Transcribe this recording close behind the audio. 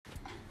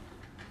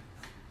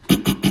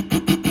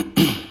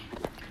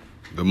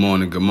Good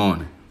morning,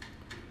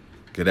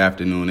 good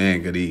afternoon,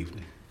 and good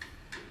evening.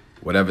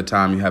 Whatever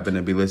time you happen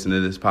to be listening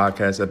to this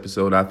podcast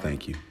episode, I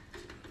thank you.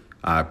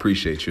 I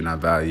appreciate you and I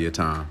value your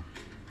time.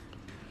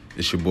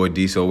 It's your boy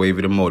D-So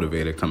Wavy the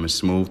Motivator coming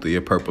smooth through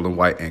your purple and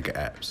white Anchor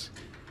apps,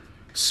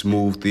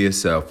 smooth through your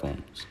cell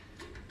phones,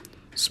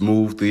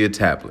 smooth through your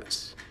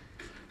tablets,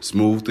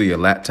 smooth through your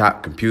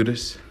laptop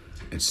computers,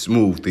 and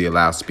smooth through your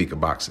loudspeaker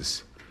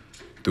boxes.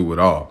 Through it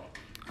all,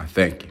 I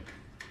thank you.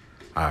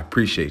 I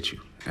appreciate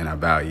you and I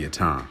value your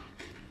time.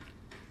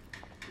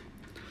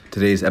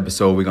 Today's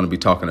episode, we're going to be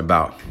talking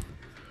about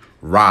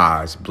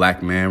rise,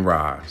 black man,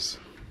 rise.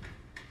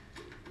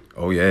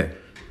 Oh, yeah.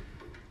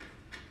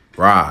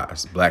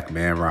 Rise, black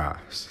man,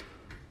 rise.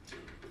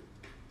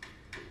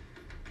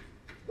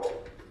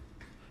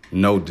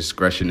 No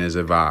discretion is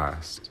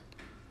advised.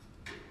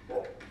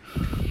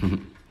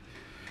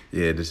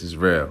 Yeah, this is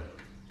real.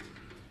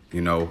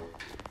 You know,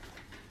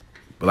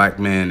 black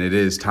man, it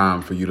is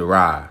time for you to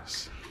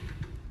rise.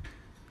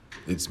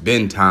 It's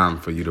been time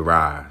for you to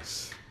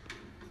rise.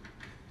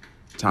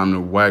 Time to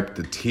wipe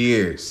the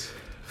tears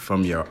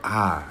from your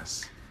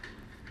eyes.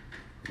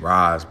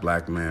 Rise,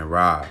 black man,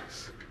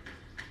 rise.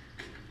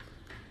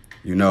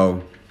 You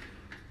know,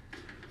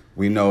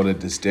 we know that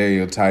the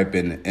stereotype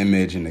and the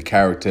image and the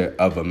character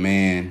of a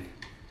man,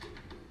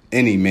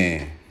 any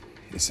man,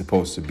 is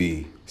supposed to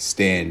be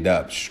stand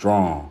up,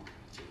 strong,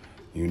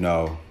 you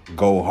know,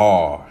 go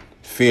hard,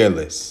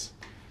 fearless,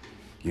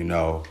 you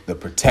know, the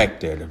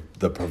protector,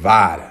 the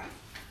provider,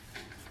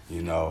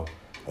 you know,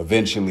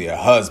 eventually a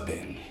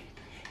husband,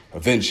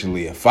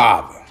 eventually a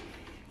father,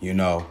 you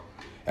know,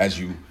 as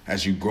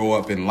you grow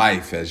up in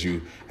life, as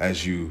you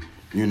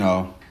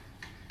know,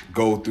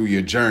 go through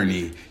your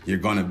journey, you're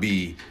going to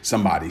be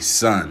somebody's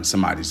son,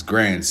 somebody's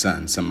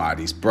grandson,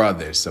 somebody's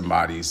brother,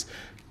 somebody's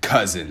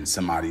cousin,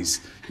 somebody's,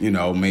 you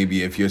know,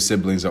 maybe if your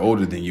siblings are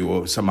older than you,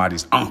 or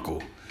somebody's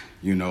uncle,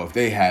 you know, if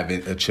they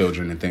have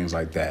children and things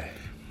like that.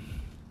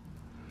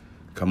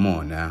 Come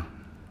on now.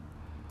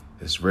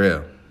 It's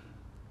real.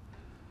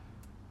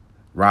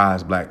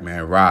 Rise, black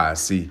man, rise.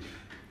 See,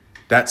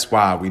 that's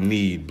why we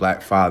need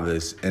black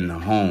fathers in the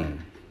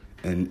home,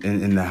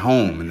 in the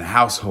home, in the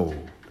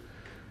household,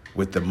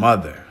 with the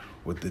mother,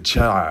 with the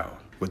child,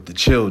 with the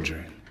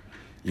children,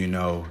 you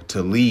know,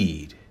 to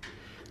lead,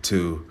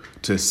 to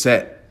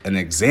set an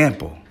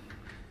example.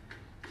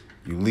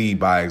 You lead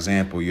by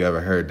example. You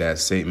ever heard that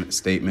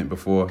statement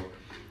before?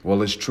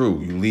 Well, it's true.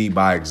 You lead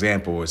by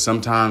example. Or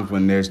sometimes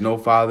when there's no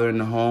father in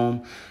the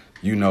home,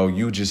 you know,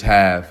 you just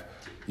have,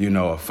 you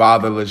know, a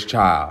fatherless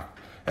child.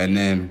 And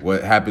then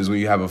what happens when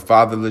you have a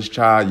fatherless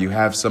child, you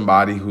have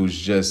somebody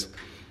who's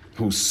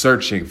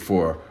searching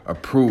for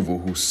approval,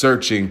 who's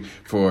searching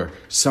for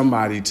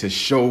somebody to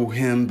show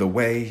him the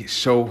way,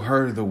 show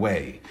her the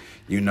way.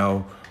 You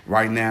know,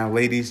 right now,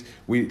 ladies,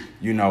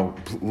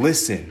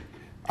 listen.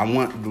 I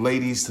want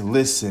ladies to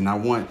listen. I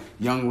want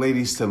young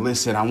ladies to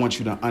listen. I want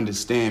you to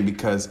understand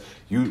because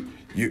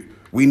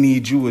we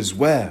need you as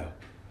well.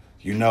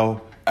 You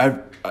know,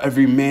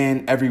 every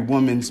man, every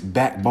woman's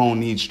backbone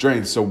needs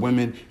strength. So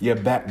women, your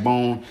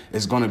backbone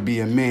is going to be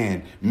a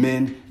man.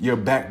 Men, your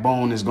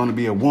backbone is going to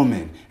be a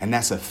woman. And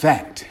that's a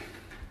fact.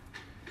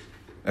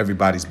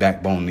 Everybody's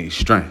backbone needs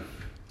strength.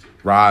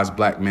 Rise,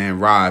 black man,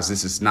 rise.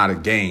 This is not a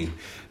game.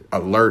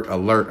 Alert,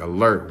 alert,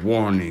 alert.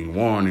 Warning,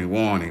 warning,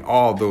 warning.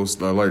 All those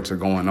alerts are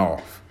going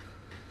off.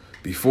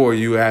 Before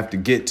you have to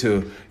get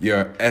to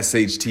your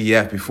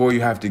SHTF, before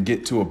you have to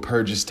get to a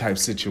Purges type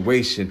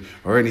situation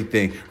or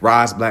anything,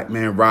 rise, black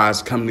man,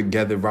 rise, come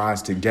together,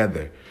 rise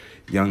together.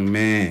 Young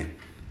man,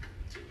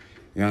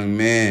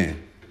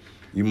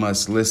 you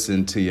must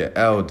listen to your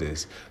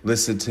elders,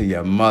 listen to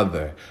your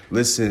mother,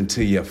 listen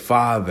to your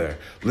father,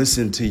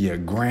 listen to your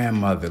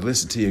grandmother,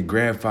 listen to your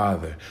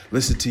grandfather,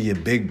 listen to your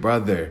big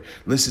brother,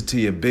 listen to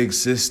your big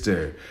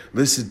sister,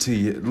 listen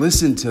to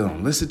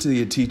them, listen to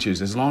your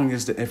teachers, as long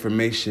as the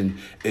information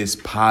is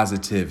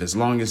positive, as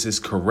long as it's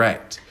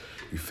correct.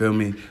 You feel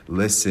me?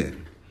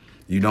 Listen.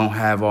 You don't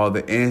have all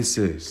the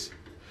answers.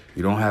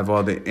 You don't have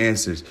all the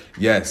answers.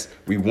 Yes,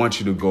 we want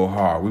you to go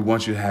hard. We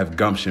want you to have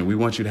gumption. We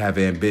want you to have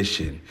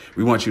ambition.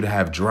 We want you to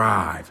have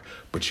drive.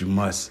 But you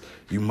must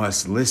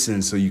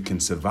listen so you can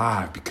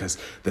survive, because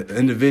the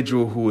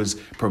individual who is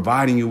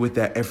providing you with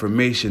that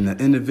information, the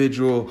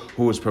individual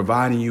who is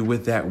providing you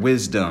with that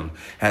wisdom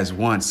has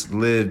once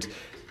lived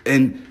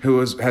in,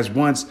 has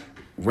once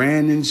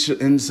ran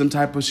in some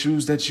type of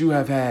shoes that you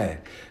have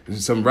had.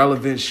 Some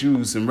relevant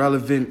shoes, some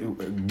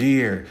relevant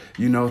gear,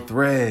 you know,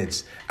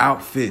 threads,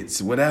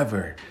 outfits,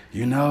 whatever,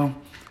 you know.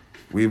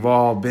 We've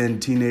all been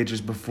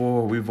teenagers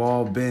before. We've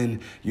all been,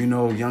 you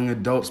know, young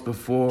adults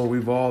before.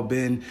 We've all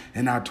been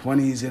in our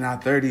 20s, in our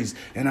 30s,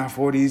 in our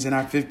 40s, in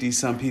our 50s,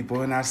 some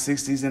people, in our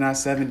 60s, in our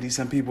 70s,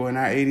 some people, in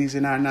our 80s,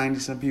 in our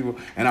 90s, some people,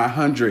 in our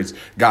hundreds,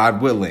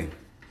 God willing,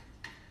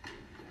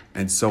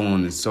 and so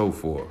on and so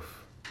forth.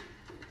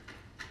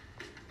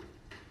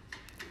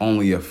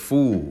 Only a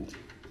fool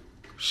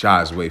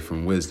shies away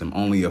from wisdom.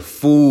 Only a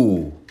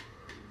fool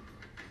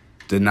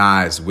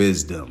denies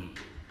wisdom.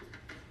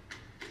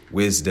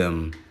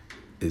 Wisdom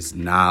is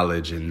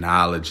knowledge, and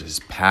knowledge is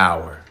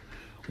power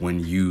when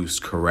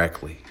used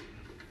correctly.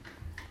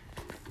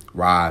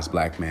 Rise,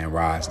 black man,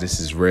 rise. This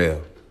is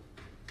real.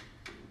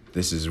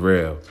 This is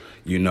real.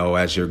 You know,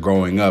 as you're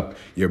growing up,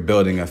 you're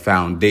building a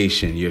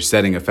foundation. You're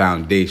setting a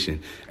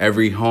foundation.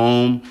 Every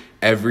home,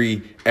 every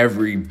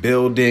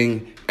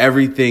building,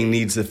 everything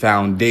needs a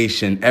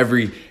foundation.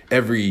 Every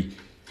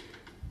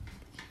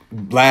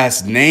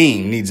last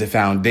name needs a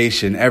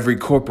foundation. Every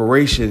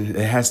corporation,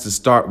 it has to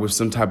start with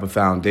some type of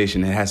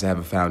foundation. It has to have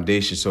a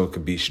foundation so it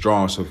could be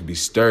strong, so it could be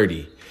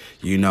sturdy.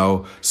 You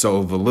know,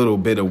 so the little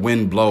bit of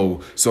wind blow,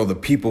 so the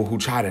people who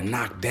try to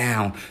knock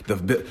down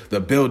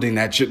the building,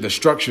 the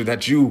structure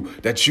that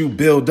you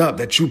build up,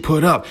 that you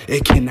put up,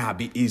 it cannot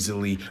be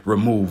easily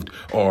removed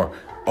or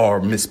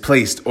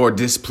misplaced or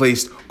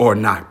displaced or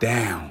knocked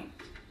down.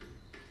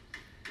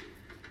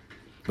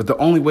 But the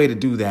only way to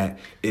do that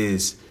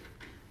is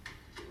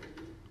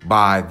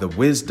by the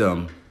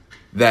wisdom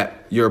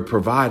that you're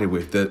provided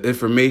with, the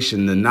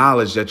information, the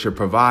knowledge that you're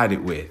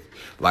provided with.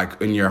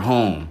 Like in your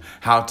home,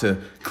 how to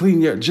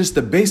clean just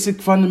the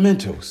basic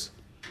fundamentals,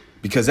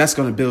 because that's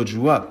going to build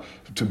you up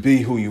to be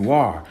who you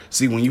are.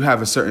 See, when you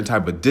have a certain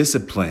type of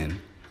discipline,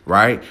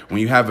 right?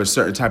 When you have a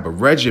certain type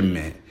of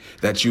regiment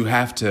that you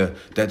have to,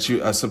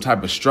 some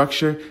type of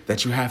structure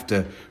that you have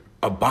to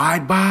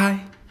abide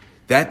by,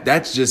 that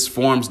just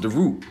forms the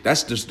root.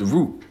 That's just the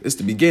root. It's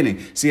the beginning.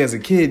 See, as a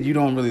kid, you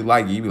don't really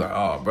like it. You be like,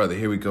 oh, brother,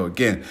 here we go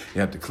again. You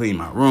have to clean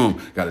my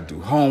room. Got to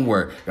do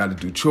homework. Got to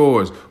do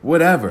chores,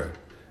 whatever.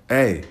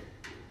 Hey,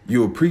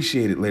 you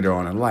appreciate it later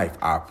on in life.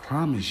 I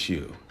promise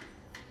you.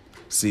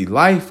 See,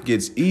 life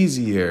gets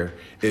easier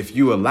if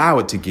you allow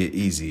it to get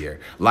easier.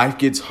 Life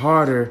gets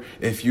harder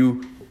if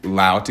you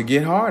allow it to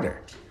get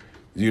harder.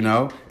 You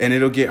know, and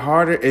it'll get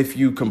harder if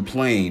you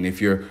complain,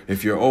 if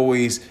you're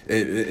always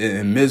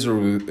in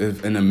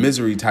a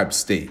misery type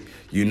state.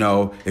 You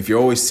know, if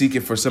you're always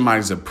seeking for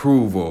somebody's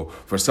approval,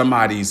 for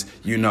somebody's,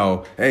 you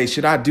know, hey,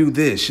 should I do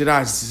this? Should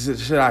I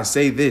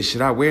say this?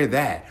 Should I wear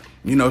that?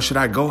 You know, should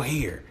I go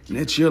here? And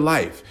it's your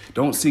life.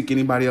 Don't seek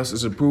anybody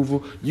else's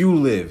approval. You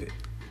live it.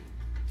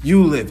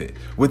 You live it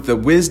with the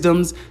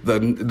wisdoms,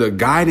 the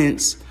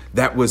guidance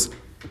that was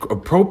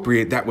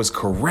appropriate, that was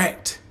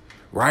correct.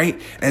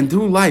 Right? And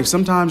through life,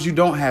 sometimes you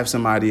don't have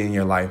somebody in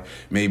your life.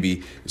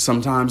 Maybe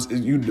sometimes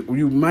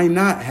you might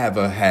not have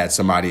had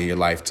somebody in your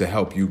life to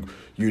help you,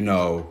 you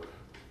know,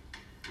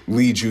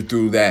 lead you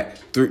through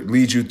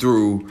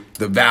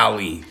the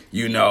valley,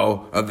 you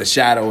know, of the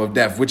shadow of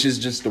death, which is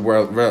just the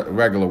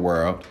regular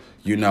world.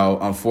 You know,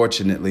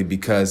 unfortunately,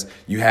 because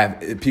you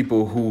have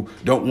people who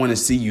don't want to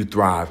see you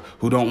thrive,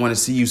 who don't want to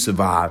see you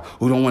survive,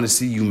 who don't want to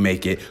see you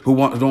make it, who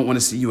don't want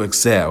to see you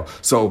excel.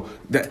 So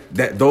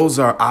that those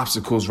are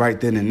obstacles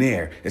right then and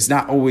there. It's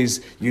not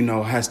always, you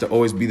know, has to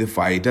always be the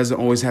fight. It doesn't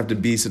always have to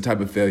be some type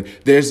of failure.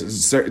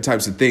 There's certain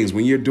types of things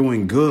when you're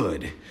doing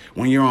good,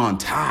 when you're on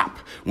top,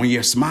 when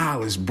your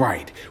smile is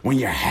bright, when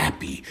you're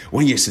happy,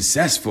 when you're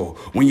successful,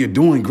 when you're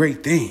doing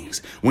great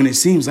things, when it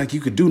seems like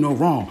you could do no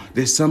wrong.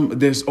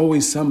 There's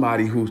always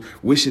somebody who's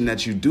wishing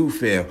that you do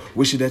fail,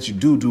 wishing that you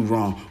do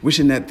wrong,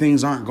 wishing that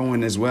things aren't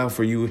going as well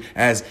for you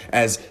as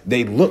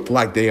they look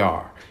like they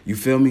are. You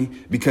feel me?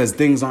 Because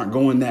things aren't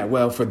going that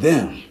well for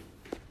them.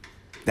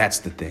 That's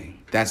the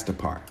thing. That's the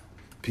part.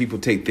 People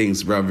take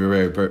things very,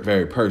 very,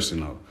 very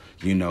personal.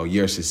 You know,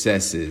 your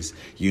successes,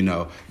 you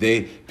know,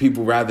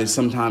 people rather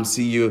sometimes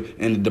see you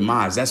in the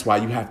demise. That's why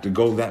you have to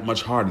go that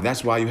much harder.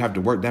 That's why you have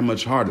to work that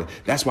much harder.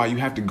 That's why you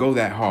have to go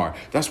that hard.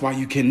 That's why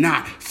you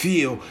cannot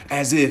feel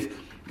as if,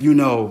 you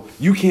know,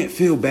 you can't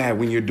feel bad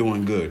when you're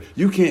doing good.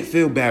 You can't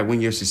feel bad when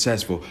you're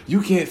successful.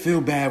 You can't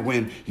feel bad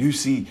when you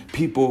see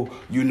people,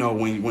 you know,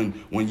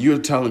 when you're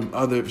telling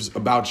others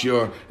about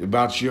your,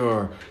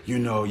 you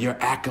know, your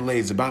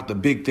accolades, about the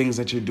big things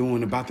that you're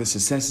doing, about the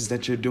successes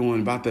that you're doing,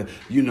 about the,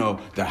 you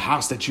know, the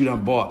house that you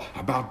done bought,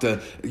 about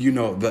the, you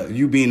know,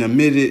 you being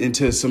admitted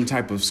into some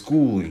type of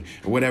schooling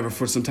or whatever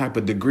for some type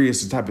of degree or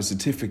some type of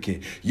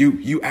certificate.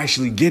 You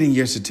actually getting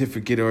your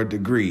certificate or a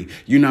degree,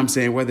 you know what I'm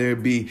saying? Whether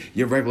it be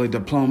your regular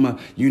diploma,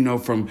 you know,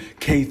 from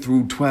K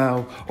through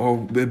 12,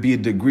 or it be a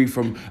degree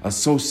from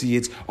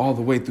associates all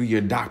the way through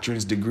your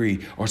doctorate's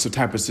degree or some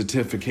type of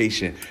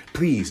certification.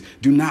 Please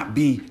do not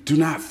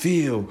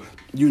feel,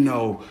 you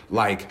know,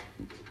 like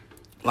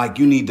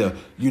you need to,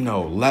 you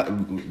know,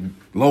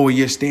 lower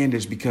your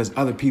standards because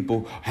other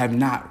people have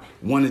not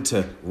wanted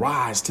to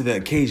rise to the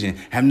occasion,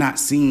 have not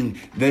seen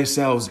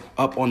themselves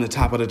up on the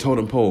top of the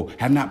totem pole,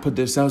 have not put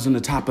themselves on the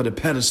top of the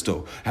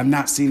pedestal, have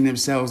not seen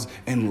themselves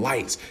in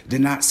lights,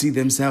 did not see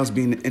themselves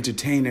being the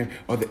entertainer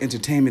or the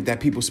entertainment that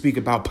people speak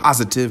about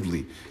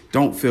positively.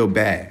 Don't feel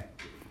bad.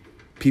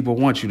 People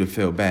want you to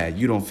feel bad.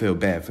 You don't feel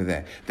bad for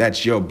that.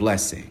 That's your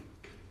blessing.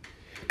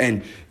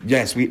 And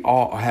yes, we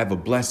all have a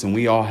blessing.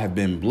 We all have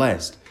been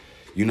blessed.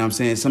 You know what I'm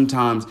saying?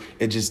 Sometimes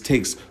it just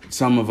takes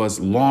some of us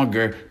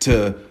longer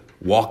to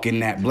walk in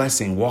that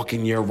blessing, walk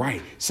in your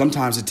right.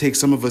 Sometimes it takes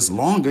some of us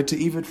longer to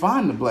even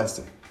find the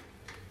blessing.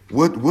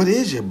 What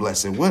is your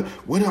blessing?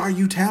 What are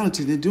you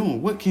talented in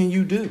doing? What can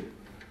you do?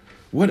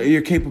 What are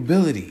your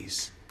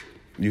capabilities?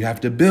 You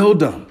have to build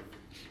them.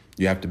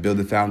 You have to build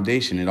the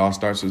foundation. It all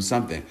starts with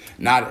something.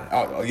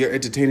 Not your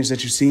entertainers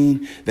that you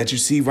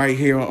see right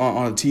here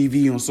on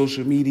TV, on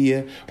social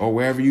media, or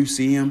wherever you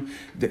see them.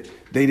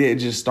 They didn't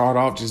just start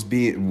off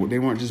they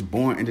weren't just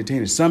born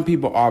entertainers. Some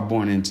people are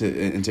born into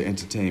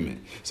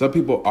entertainment. Some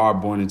people are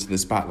born into the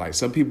spotlight.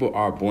 Some people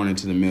are born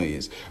into the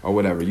millions or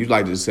whatever. You'd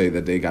like to say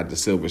that they got the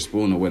silver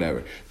spoon or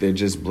whatever. They're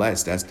just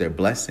blessed. That's their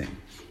blessing.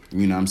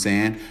 You know what I'm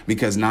saying?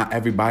 Because not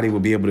everybody will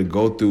be able to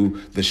go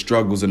through the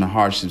struggles and the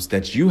hardships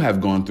that you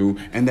have gone through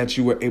and that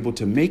you were able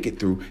to make it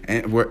through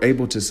and were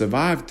able to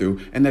survive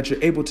through and that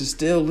you're able to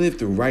still live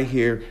through right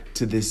here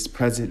to this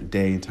present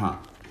day and time,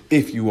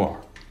 if you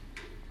are.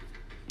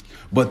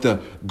 But the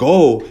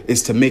goal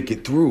is to make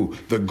it through.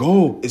 The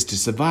goal is to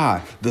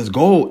survive. The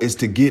goal is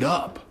to get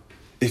up.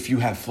 If you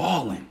have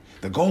fallen,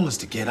 the goal is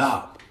to get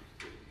up.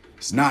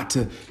 It's not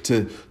to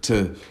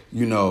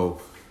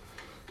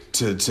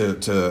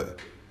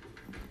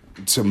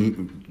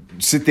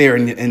sit there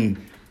and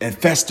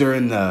fester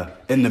in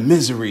the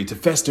misery, to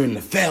fester in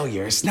the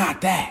failure. It's not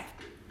that.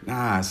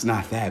 Nah, it's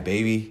not that,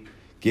 baby.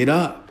 Get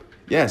up.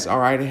 Yes, all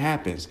right, it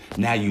happens.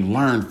 Now you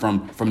learn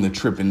from the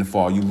trip and the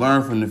fall. You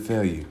learn from the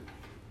failure.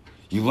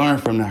 You learn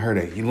from the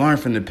heartache. You learn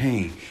from the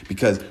pain,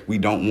 because we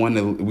don't want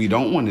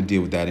to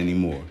deal with that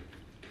anymore,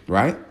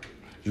 right?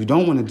 You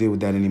don't want to deal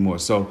with that anymore.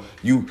 So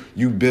you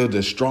build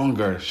a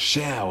stronger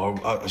shell,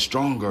 a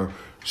stronger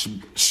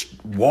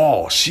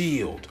wall,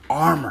 shield,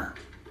 armor.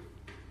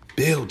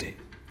 Build it.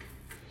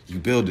 You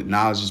build it.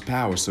 Knowledge is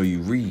power. So you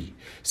read.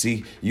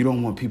 See, you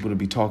don't want people to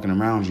be talking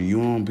around you. You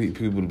don't want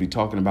people to be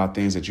talking about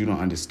things that you don't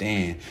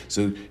understand.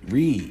 So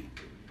read.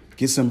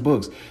 Get some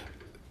books.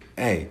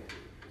 Hey,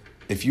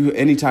 if you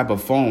any type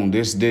of phone,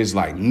 there's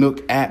like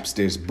Nook apps,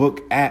 there's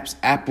book apps,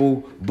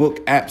 Apple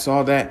book apps,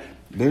 all that.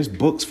 There's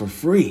books for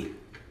free.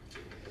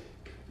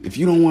 If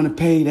you don't want to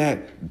pay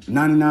that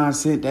 99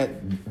 cent,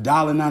 that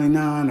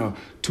 $1.99 or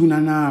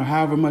 $2.99 or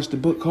however much the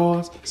book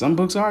costs, some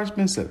books are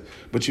expensive.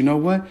 But you know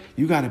what?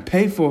 You got to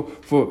pay for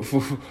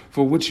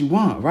what you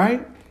want,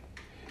 right?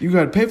 You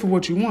got to pay for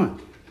what you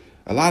want.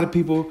 A lot of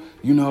people,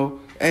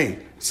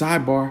 hey,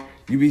 sidebar,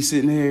 you be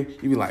sitting there,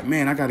 you be like,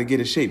 man, I got to get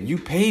in shape. You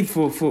paid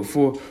for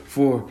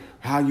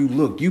how you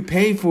look. You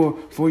paid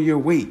for your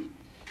weight.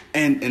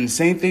 And the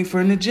same thing for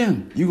in the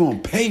gym. You're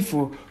going to pay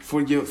for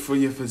your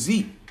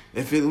physique.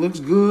 If it looks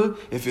good,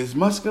 if it's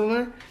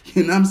muscular,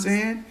 you know what I'm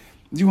saying?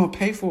 You're going to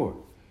pay for it.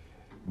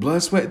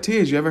 Blood, sweat,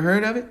 tears. You ever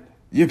heard of it?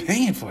 You're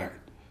paying for it.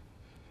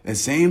 The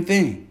same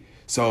thing.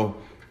 So,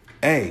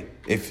 hey,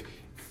 if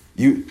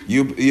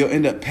you'll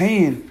end up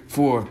paying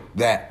for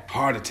that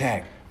heart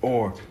attack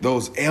or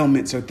those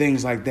ailments or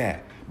things like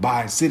that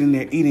by sitting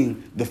there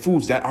eating the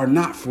foods that are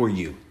not for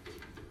you.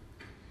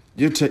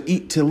 You're to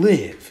eat to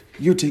live.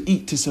 You're to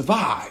eat to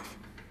survive.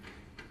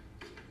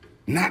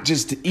 Not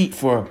just to eat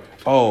for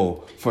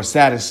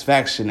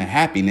satisfaction and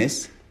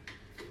happiness.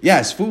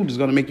 Yes, food is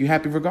going to make you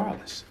happy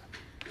regardless.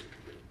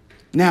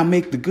 Now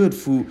make the good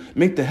food,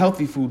 make the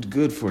healthy foods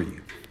good for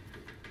you.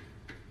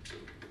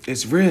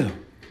 It's real.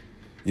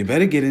 You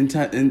better get in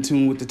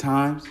tune with the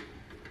times.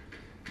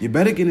 You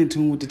better get in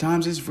tune with the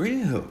times. It's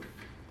real.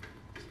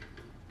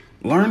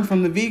 Learn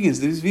from the vegans.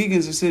 These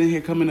vegans are sitting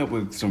here coming up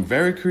with some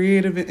very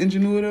creative and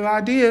ingenuitive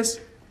ideas.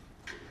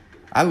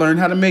 I learned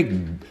how to make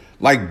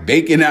like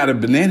bacon out of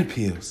banana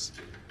peels.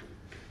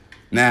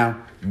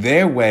 Now,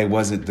 their way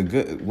wasn't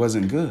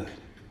good,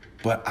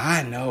 but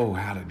I know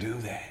how to do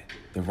that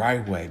the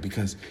right way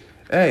because,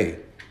 hey,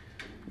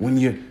 when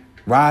you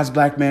rise,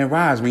 black man,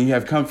 rise, when you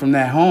have come from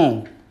that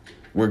home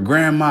where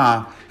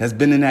grandma has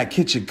been in that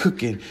kitchen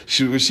cooking,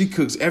 she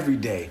cooks every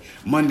day,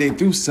 Monday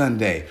through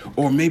Sunday,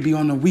 or maybe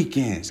on the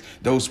weekends,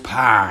 those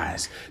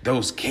pies,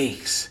 those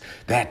cakes,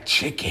 that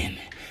chicken,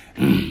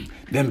 them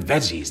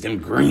veggies, them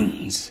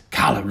greens,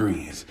 collard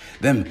greens,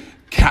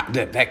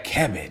 that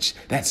cabbage,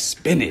 that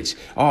spinach,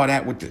 all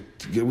that with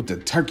the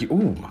turkey. Oh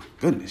my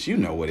goodness, you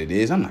know what it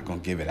is. I'm not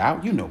gonna give it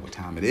out. You know what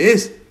time it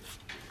is.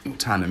 No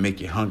time to make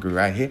you hungry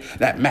right here.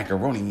 That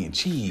macaroni and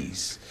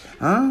cheese,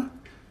 huh?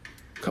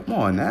 Come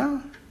on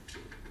now.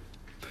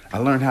 I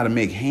learned how to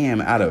make ham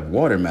out of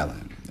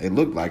watermelon. It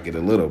looked like it a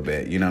little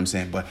bit, you know what I'm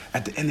saying? But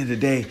at the end of the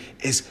day,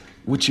 it's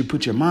what you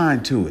put your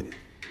mind to it.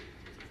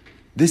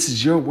 This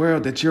is your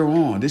world that you're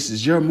on. This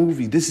is your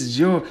movie. This is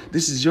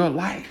your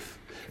life.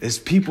 It's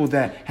people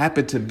that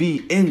happen to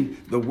be in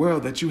the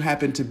world that you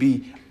happen to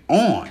be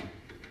on,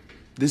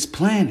 this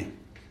planet.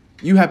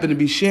 You happen to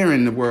be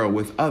sharing the world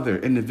with other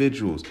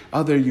individuals,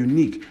 other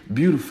unique,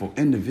 beautiful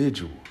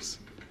individuals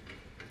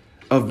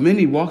of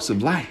many walks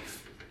of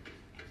life.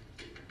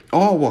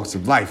 All walks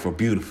of life are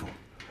beautiful.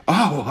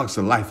 All walks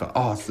of life are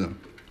awesome.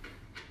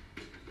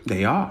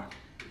 They are.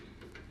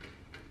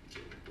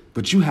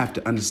 But you have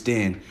to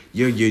understand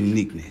your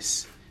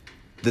uniqueness,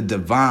 the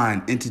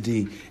divine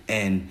entity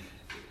and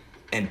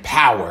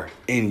power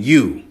in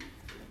you,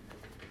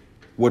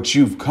 what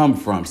you've come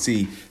from.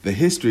 See, the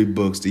history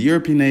books, the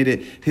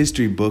Europeanated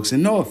history books,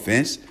 and no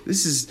offense,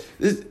 it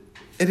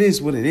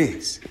is what it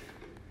is.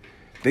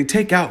 They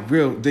take out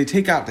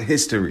the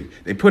history.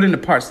 They put in the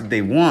parts that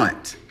they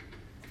want.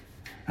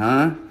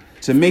 huh?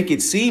 To make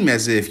it seem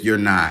as if you're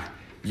not,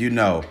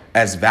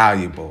 as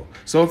valuable.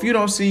 So if you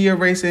don't see your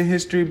race in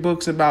history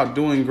books about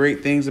doing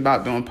great things,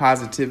 about doing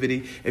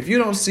positivity, if you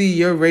don't see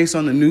your race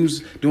on the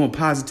news doing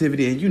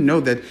positivity, and you know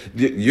that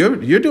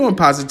you're doing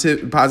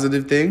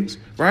positive things,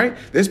 right?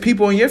 There's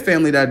people in your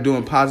family that are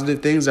doing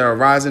positive things, that are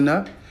rising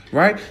up,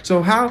 right?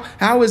 So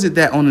how is it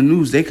that on the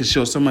news they could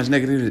show so much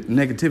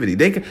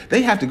negativity?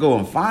 They have to go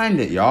and find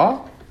it,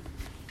 y'all.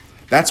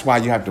 That's why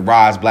you have to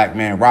rise, black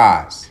man,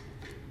 rise.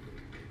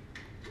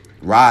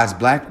 Rise,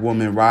 black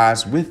woman,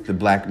 rise with the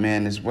black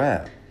man as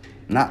well.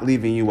 Not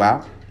leaving you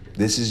out.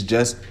 This is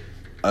just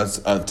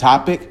a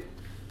topic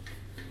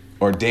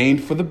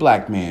ordained for the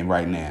black man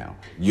right now.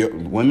 Your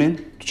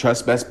women,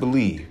 trust, best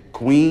believe.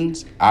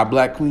 Queens, our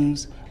black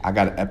queens, I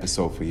got an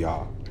episode for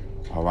y'all.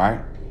 All right?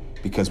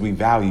 Because we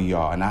value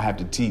y'all, and I have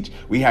to teach.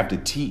 We have to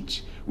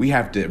teach. We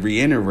have to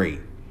reiterate.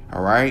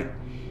 All right?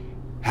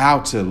 How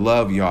to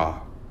love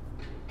y'all.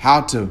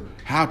 How to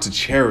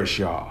cherish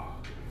y'all.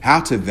 How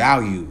to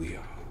value y'all.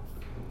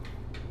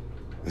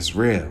 It's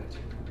real.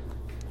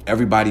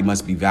 Everybody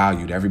must be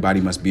valued. Everybody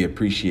must be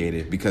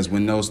appreciated, because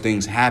when those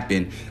things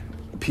happen,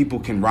 people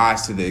can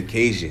rise to the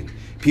occasion.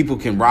 People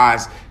can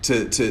rise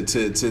to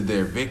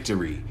their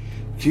victory.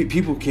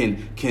 People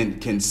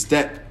can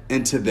step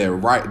into their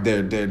right,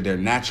 their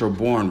natural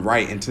born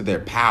right, into their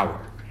power,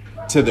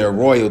 to their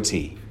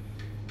royalty,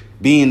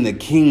 being the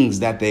kings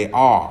that they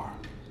are,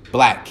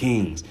 black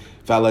kings,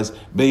 fellas,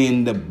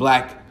 being the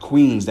black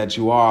queens that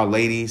you are,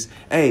 ladies.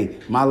 Hey,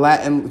 my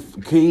Latin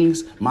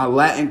kings, my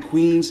Latin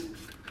queens,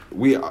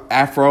 we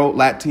Afro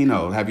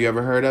Latino. Have you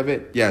ever heard of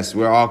it? Yes,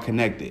 we're all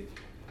connected.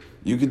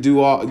 You could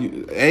do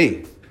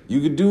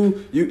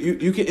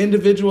you can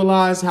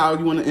individualize how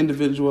you want to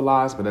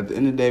individualize, but at the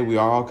end of the day, we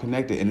are all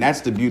connected, and that's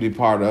the beauty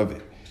part of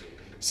it.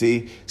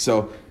 See,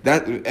 so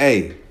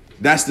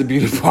that's the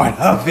beauty part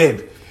of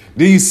it.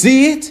 Do you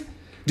see it?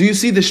 Do you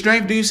see the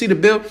strength? Do you see the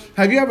build?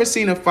 Have you ever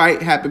seen a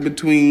fight happen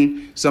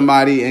between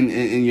somebody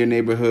in your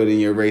neighborhood, in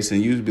your race,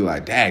 and you'd be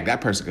like, dang, that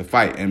person could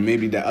fight, and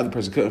maybe that other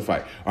person couldn't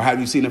fight? Or have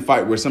you seen a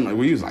fight where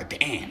you was like,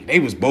 damn, they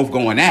was both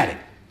going at it?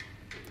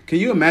 Can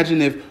you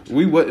imagine if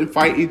we wouldn't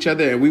fight each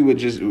other, and we would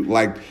just,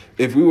 like,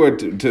 if we were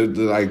to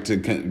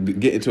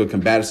get into a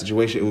combative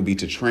situation, it would be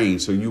to train.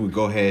 So you would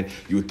go ahead,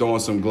 you would throw on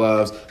some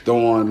gloves,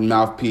 throw on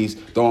mouthpiece,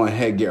 throw on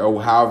headgear, or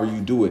however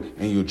you do it,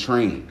 and you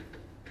train.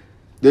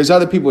 There's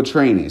other people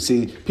training.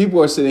 See, people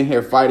are sitting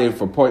here fighting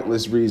for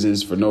pointless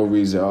reasons, for no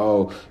reason.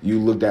 Oh, you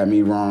looked at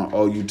me wrong.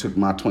 Oh, you took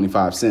my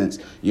 25 cents.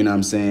 You know what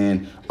I'm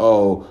saying?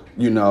 Oh,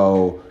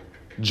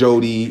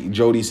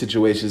 Jody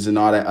situations and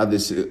all that other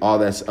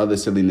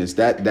silliness.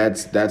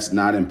 That's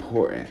not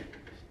important.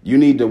 You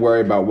need to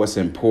worry about what's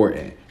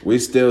important. We're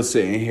still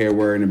sitting here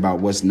worrying about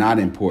what's not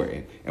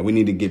important, and we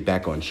need to get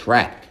back on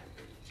track.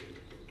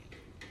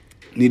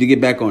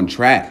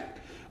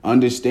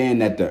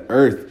 Understand that the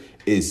earth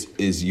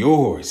is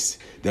yours.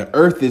 The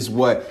earth is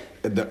what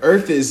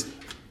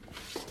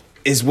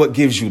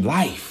gives you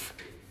life.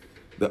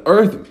 The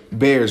earth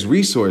bears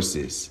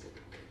resources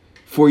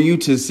for you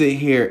to sit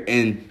here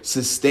and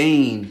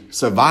sustain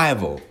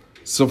survival.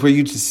 So for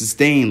you to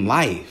sustain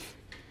life,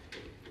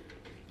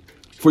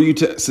 for you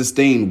to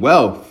sustain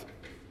wealth,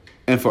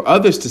 and for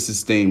others to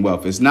sustain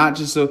wealth. It's not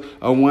just a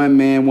one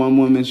man, one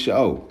woman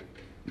show.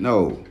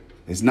 No,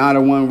 it's not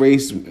a one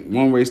race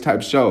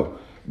type show.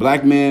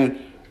 Black man,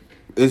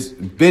 it's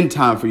been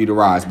time for you to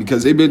rise,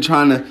 because they've been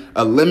trying to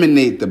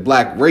eliminate the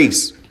black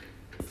race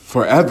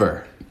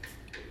forever.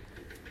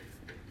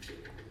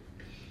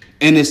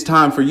 And it's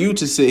time for you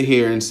to sit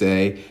here and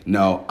say,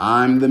 no,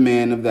 I'm the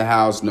man of the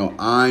house. No,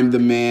 I'm the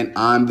man.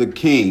 I'm the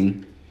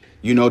king.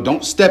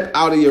 Don't step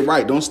out of your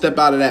right. Don't step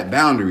out of that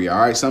boundary. All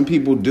right. Some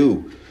people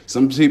do.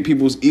 Some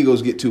people's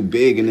egos get too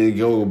big and they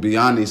go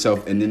beyond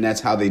themselves. And then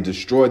that's how they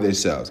destroy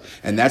themselves.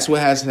 And that's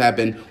what has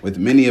happened with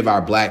many of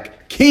our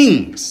black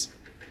kings,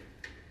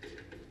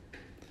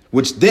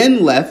 which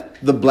then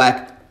left the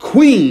black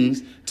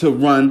queens to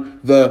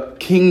run the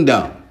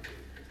kingdom.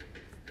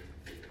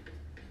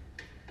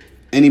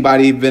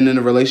 Anybody been in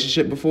a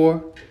relationship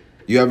before?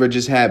 You ever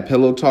just had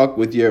pillow talk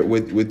with your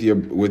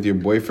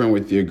boyfriend,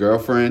 with your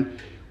girlfriend?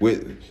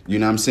 You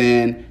know what I'm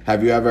saying?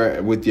 Have you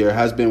ever, with your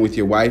husband, with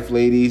your wife,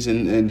 ladies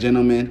and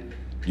gentlemen?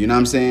 You know what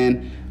I'm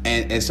saying?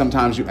 And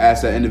sometimes you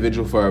ask that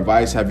individual for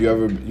advice. Have you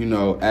ever,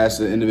 asked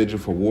the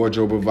individual for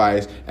wardrobe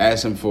advice,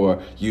 ask them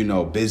for,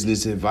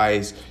 business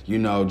advice,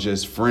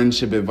 just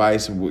friendship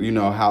advice,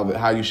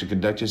 how you should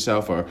conduct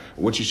yourself or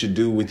what you should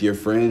do with your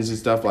friends and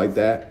stuff like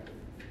that?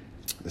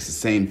 It's the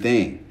same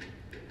thing.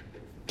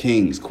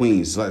 Kings,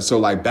 queens. So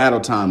like battle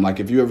time,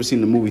 like if you ever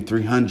seen the movie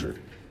 300,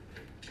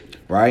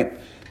 right?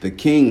 The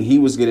king, he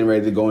was getting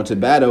ready to go into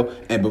battle,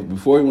 but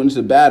before he went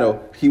into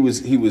battle, he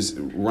was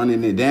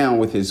running it down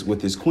with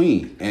his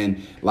queen.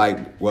 And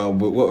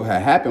what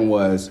had happened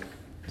was,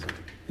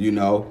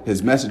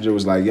 his messenger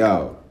was like,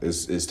 yo,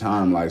 it's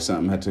time, like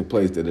something had took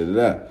place,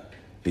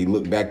 He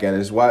looked back at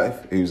his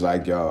wife. He was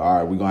like, yo, all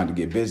right, we're going to have to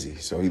get busy.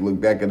 So he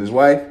looked back at his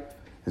wife,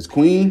 his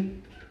queen.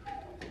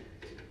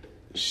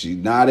 She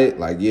nodded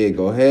like, yeah,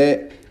 go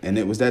ahead. And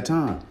it was that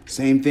time.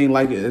 Same thing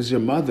like as your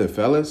mother,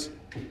 fellas.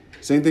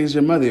 Same thing as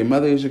your mother. Your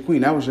mother is your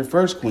queen. That was your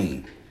first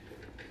queen.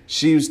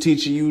 She was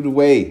teaching you the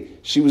way.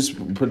 She was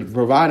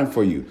providing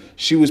for you.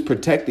 She was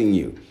protecting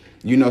you.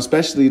 You know,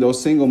 especially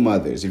those single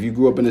mothers. If you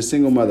grew up in a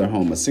single mother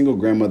home, a single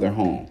grandmother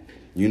home,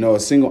 you know, a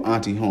single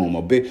auntie home,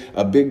 a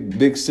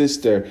big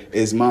sister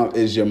is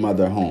your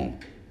mother home.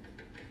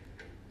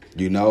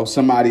 You know,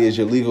 somebody is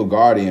your legal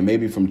guardian,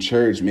 maybe from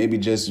church, maybe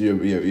just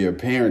your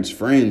parents'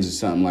 friends or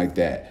something like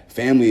that.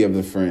 Family of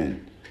the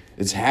friend.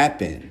 It's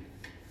happened.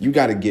 You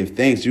got to give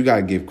thanks. You got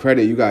to give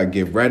credit. You got to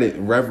give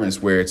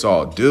reverence where it's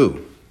all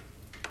due.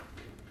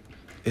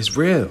 It's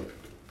real.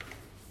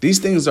 These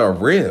things are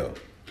real.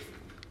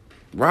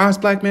 Rise,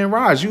 black man,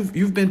 rise.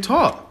 You've been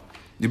taught.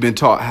 You've been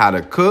taught how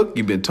to cook.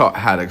 You've been taught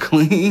how to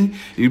clean.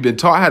 You've been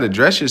taught how to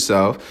dress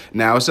yourself.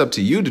 Now it's up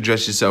to you to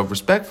dress yourself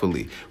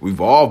respectfully. We've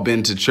all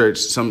been to church,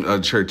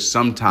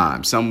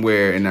 sometime,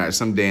 somewhere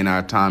someday in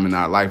our time in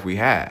our life we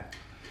have.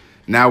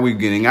 Now we're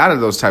getting out of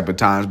those type of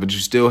times, but you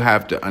still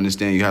have to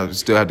understand.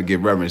 Still have to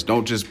give reverence.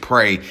 Don't just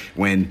pray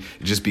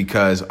just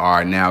because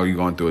now you're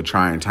going through a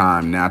trying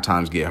time. Now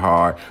times get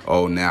hard.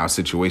 Oh, now a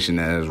situation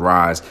that has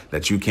rise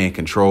that you can't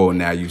control. And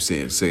now you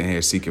sitting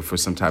here seeking for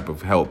some type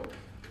of help.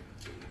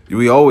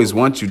 We always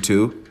want you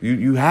to.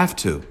 You have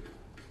to.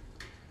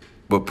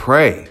 But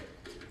pray.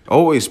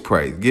 Always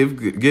pray.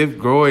 Give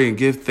glory and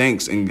give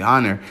thanks and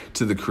honor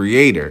to the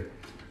Creator,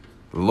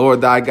 the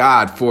Lord thy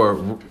God,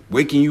 for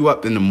waking you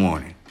up in the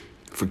morning,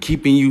 for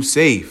keeping you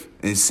safe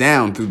and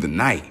sound through the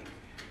night,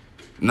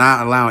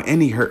 not allowing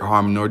any hurt,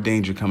 harm, nor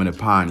danger coming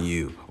upon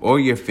you or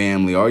your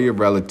family or your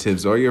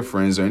relatives or your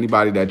friends or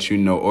anybody that you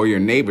know or your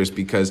neighbors,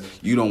 because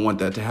you don't want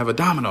that to have a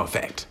domino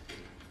effect.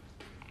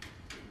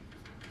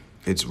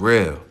 It's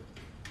real.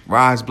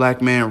 Rise,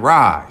 black man,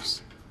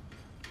 rise.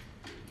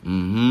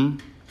 You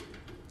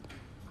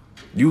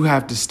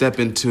have to step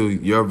into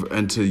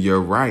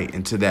your right,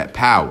 into that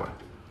power.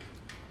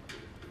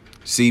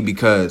 See,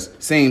 because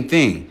same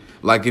thing.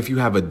 Like if you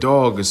have a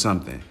dog or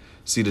something.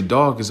 See, the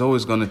dog is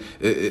always going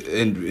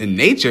to, in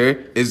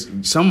nature,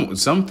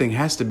 something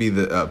has to be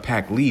the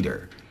pack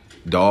leader.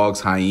 Dogs,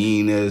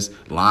 hyenas,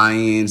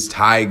 lions,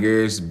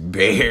 tigers,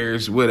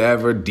 bears,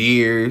 whatever,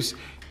 deers,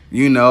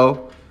 you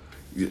know,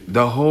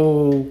 the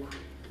whole,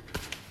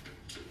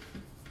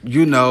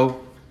 you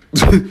know,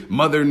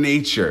 Mother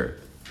Nature.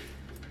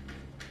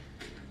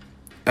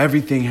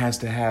 Everything has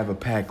to have a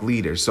pack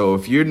leader. So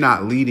if you're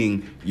not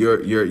leading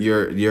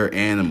your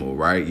animal,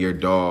 right, your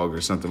dog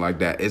or something like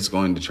that, it's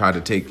going to try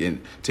to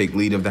take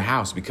lead of the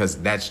house, because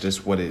that's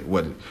just what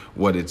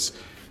its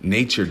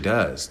nature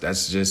does.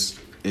 That's just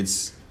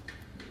it's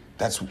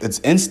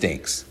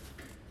instincts.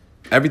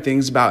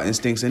 Everything's about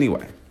instincts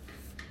anyway.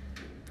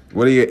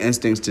 What are your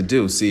instincts to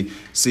do? See.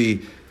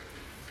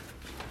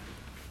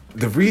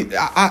 The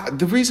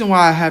reason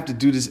why I have to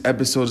do this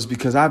episode is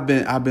because I've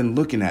been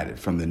looking at it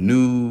from the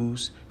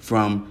news,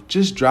 from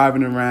just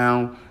driving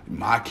around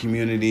my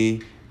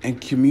community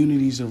and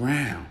communities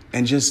around,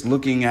 and just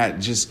looking at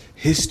just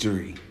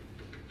history.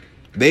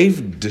 They've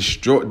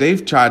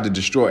tried to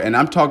destroy, and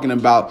I'm talking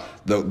about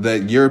the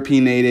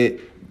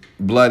Europeanated,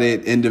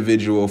 blooded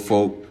individual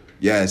folk.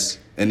 Yes,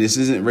 and this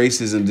isn't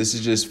racism. This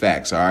is just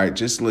facts. All right,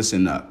 just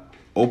listen up.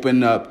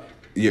 Open up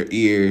your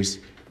ears.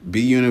 Be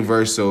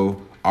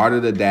universal. Art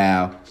of the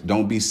Tao.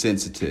 Don't be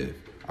sensitive.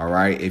 All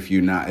right. If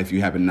you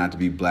happen not to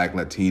be black,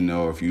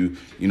 Latino, or if you know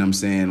what I'm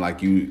saying, like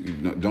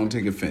don't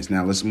take offense.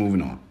 Now let's move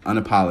on.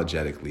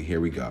 Unapologetically.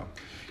 Here we go.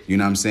 You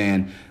know what I'm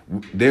saying?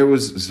 There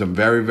was some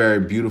very, very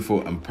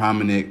beautiful and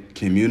prominent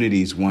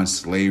communities once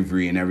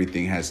slavery and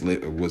everything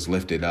was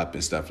lifted up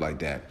and stuff like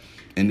that.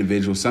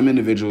 Some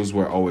individuals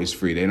were always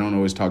free. They don't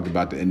always talk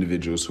about the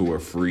individuals who were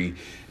free,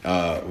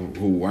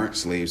 who weren't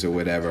slaves or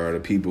whatever, or the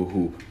people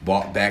who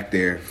bought back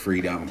their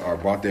freedom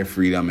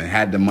and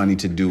had the money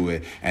to do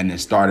it, and then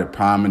started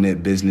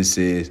prominent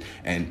businesses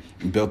and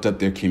built up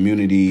their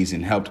communities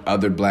and helped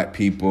other black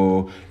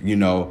people,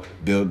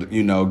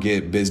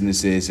 get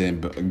businesses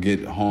and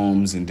get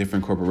homes and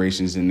different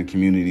corporations in the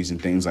communities and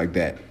things like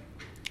that.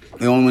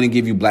 They only want to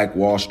give you Black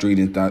Wall Street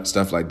and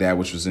stuff like that,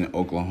 which was in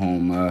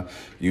Oklahoma,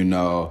 and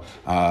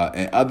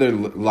other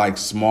like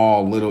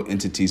small little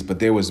entities. But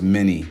there was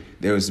many.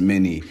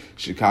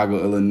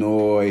 Chicago,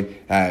 Illinois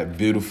had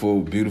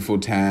beautiful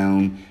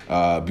town,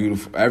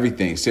 beautiful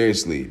everything.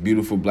 Seriously,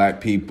 beautiful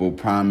black people,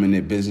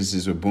 prominent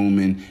businesses were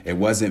booming. It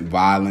wasn't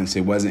violence.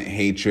 It wasn't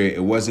hatred.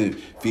 It wasn't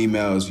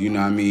females. You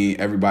know what I mean?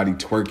 Everybody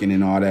twerking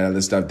and all that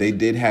other stuff. They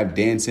did have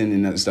dancing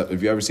and other stuff.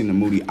 If you ever seen the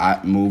movie,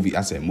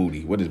 I said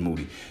Moody. What is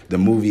Moody? The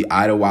movie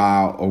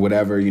Idlewild or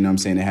whatever. You know what I'm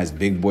saying? It has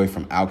Big Boy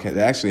from Outkast. It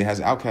actually has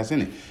Outkast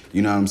in it.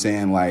 You know what I'm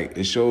saying? Like,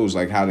 it shows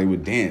like how they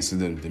would dance to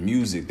the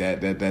music,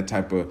 that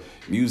type of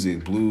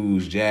music,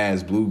 blues,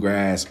 jazz,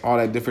 bluegrass, all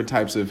that different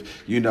types of,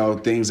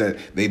 things that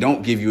they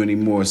don't give you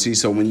anymore. See,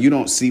 so when you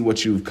don't see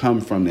what you've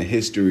come from, the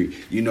history,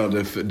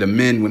 the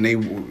men,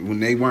 when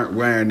they weren't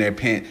wearing their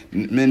pants,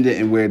 men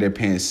didn't wear their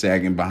pants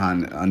sagging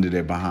under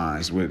their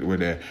behinds, where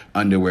their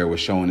underwear was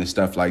showing and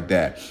stuff like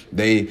that.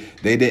 They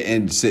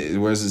didn't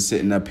wasn't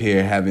sitting up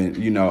here having,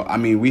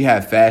 we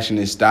have fashion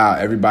and style.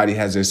 Everybody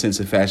has their sense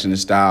of fashion and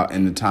style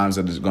in the times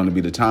that it's going to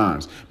be the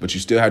times. But you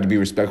still have to be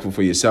respectful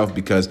for yourself,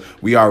 because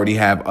we already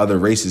have other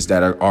races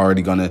that are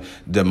already going to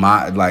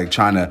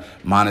trying to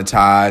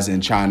monetize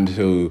and trying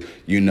to,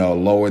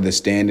 lower the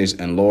standards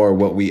and lower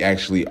what we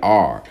actually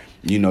are.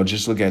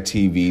 Just look at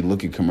TV,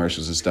 look at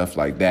commercials and stuff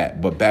like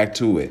that. But back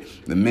to it.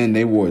 The men,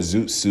 they wore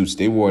zoot suits.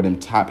 They wore them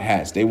top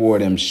hats. They wore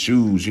them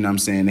shoes.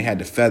 They had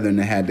the feather in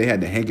the hat. They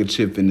had the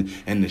handkerchief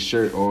in the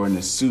shirt or in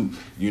the suit,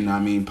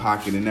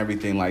 pocket and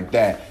everything like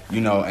that,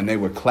 and they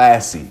were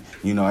classy.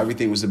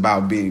 Everything was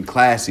about being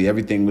classy.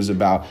 Everything was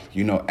about,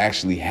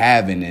 actually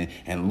having it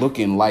and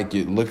looking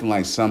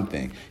like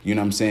something,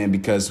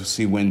 because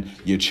see, when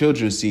your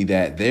children see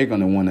that, they're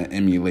going to want to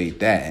emulate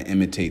that and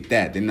imitate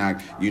that. They're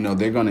not,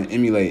 they're going to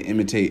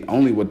imitate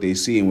only what they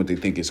see and what they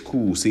think is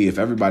cool. See, if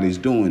everybody's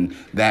doing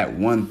that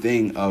one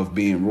thing of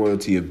being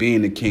royalty, of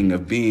being the king,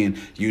 of being,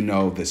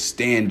 the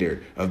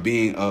standard, of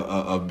being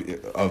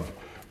of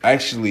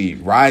actually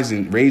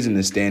raising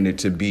the standard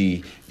to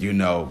be,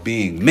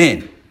 being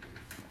men,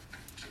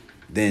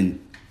 then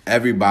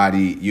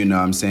everybody,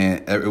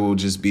 it will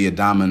just be a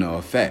domino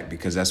effect,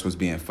 because that's what's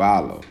being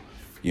followed.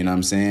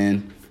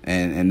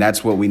 And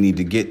that's what we need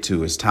to get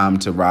to. It's time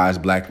to rise,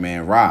 black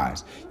man,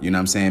 rise.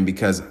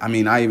 Because,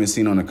 I even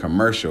seen on a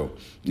commercial,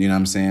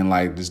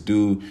 like this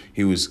dude,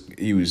 he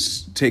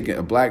was taking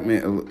a black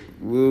man,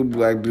 a little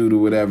black dude or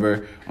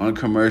whatever, on a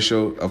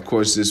commercial. Of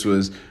course, this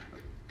was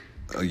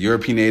a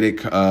European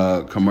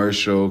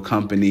commercial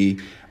company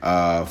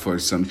for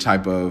some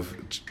type of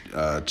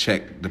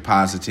check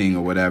depositing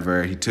or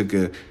whatever. He took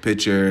a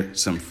picture,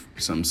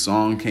 some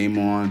song came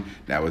on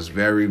that was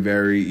very,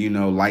 very,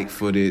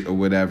 light-footed or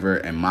whatever.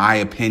 In my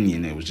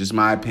opinion, it was just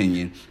my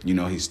opinion.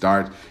 He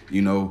starts,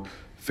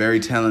 fairy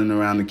telling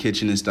around the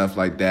kitchen and stuff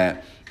like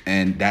that.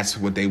 And that's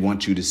what they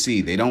want you to see.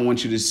 They don't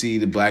want you to see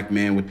the black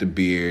man with the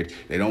beard.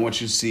 They don't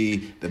want you to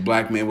see the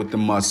black man with the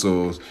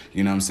muscles.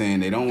 They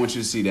don't want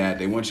you to see that.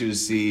 They want you to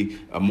see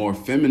a more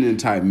feminine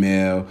type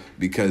male,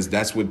 because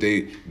that's what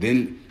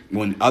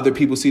when other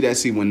people see that,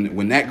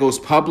 when that goes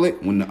public,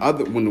 when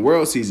the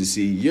world sees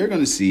it, you're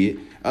going to see it.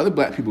 Other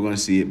black people are going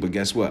to see it, but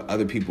guess what?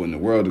 Other people in the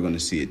world are going to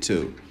see it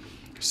too.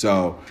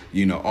 So,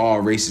 all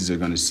races are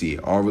going to see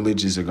it. All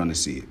religions are going to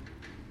see it.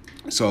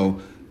 So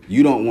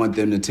you don't want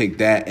them to take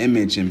that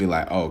image and be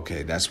like, oh,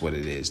 okay, that's what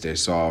it is. They're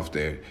soft,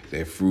 they're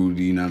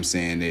fruity,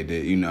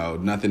 they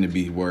nothing to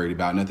be worried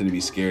about, nothing to be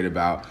scared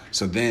about.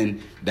 So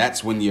then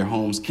that's when your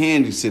homes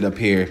can sit up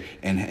here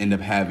and end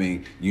up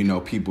having,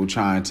 people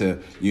trying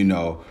to,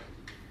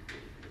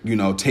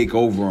 take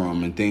over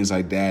them and things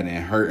like that,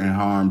 and hurt and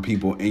harm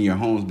people in your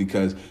homes,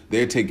 because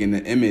they're taking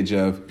the image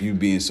of you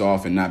being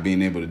soft and not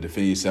being able to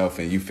defend yourself,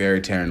 and you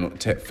fairy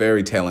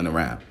tailing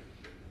around.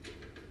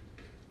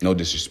 No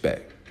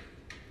disrespect.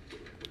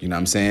 You know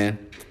what I'm saying?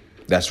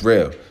 That's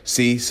real.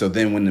 See, so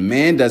then when the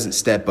man doesn't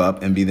step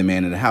up and be the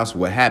man of the house,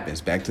 what happens?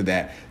 Back to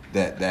that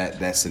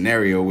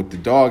scenario with the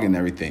dog and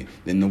everything.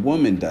 Then the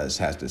woman has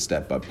to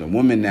step up. The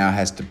woman now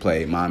has to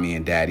play mommy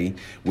and daddy,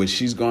 which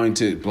she's going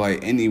to play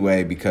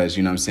anyway, because,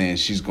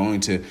 she's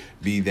going to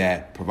be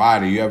that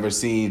provider. You ever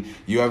seen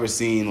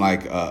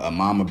like a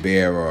mama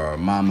bear or a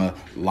mama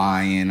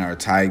lion or a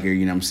tiger,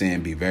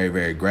 be very,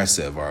 very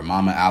aggressive, or a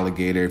mama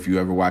alligator? If you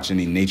ever watch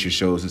any nature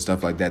shows and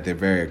stuff like that, they're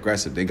very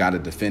aggressive. They got to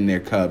defend their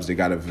cubs. They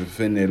got to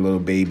defend their little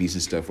babies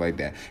and stuff like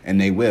that. And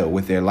they will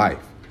with their life.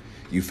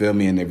 You feel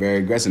me? And they're very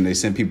aggressive. They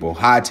send people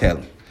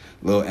hightailing,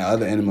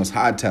 other animals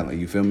hightailing.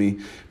 You feel me?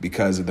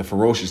 Because of the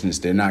ferociousness.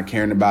 They're not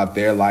caring about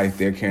their life.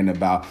 They're caring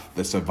about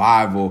the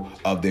survival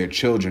of their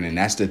children. And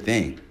that's the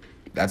thing.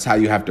 That's how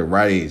you have to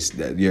raise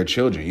your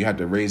children. You have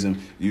to raise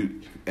them.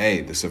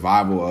 The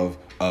survival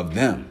of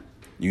them.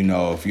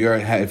 If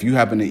you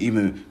happen to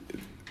even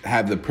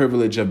have the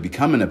privilege of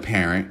becoming a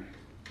parent,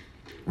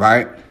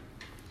 right?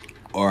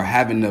 Or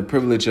having the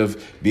privilege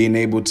of being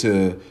able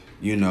to,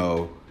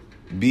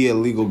 be a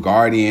legal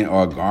guardian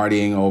or a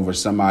guardian over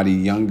somebody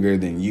younger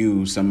than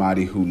you,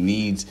 somebody who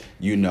needs,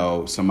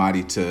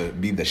 somebody to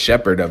be the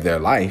shepherd of their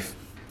life,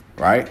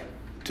 right?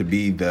 To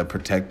be the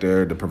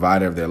protector, the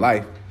provider of their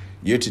life.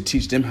 You're to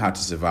teach them how to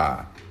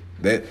survive.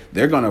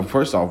 They're going to,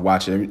 first off,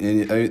 watch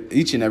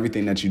each and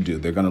everything that you do.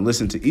 They're going to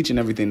listen to each and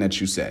everything that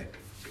you say.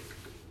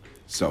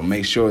 So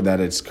make sure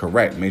that it's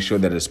correct. Make sure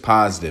that it's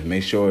positive.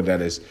 Make sure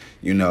that it's,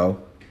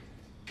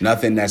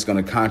 nothing that's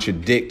going to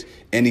contradict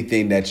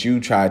anything that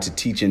you try to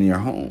teach in your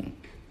home.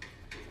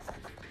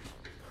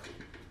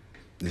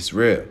 It's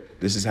real.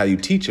 This is how you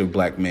teach a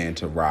black man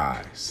to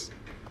rise.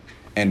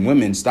 And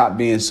women, stop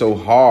being so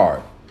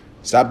hard.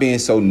 Stop being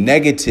so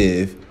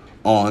negative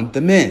on the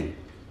men.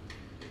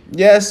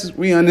 Yes,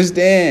 we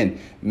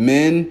understand.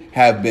 Men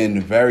have been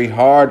very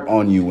hard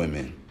on you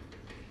women.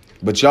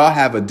 But y'all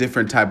have a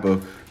different type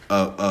of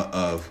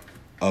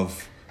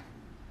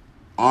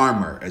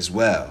armor as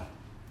well.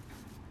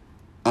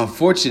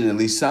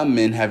 Unfortunately, some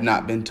men have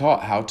not been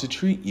taught how to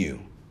treat you,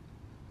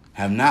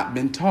 have not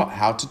been taught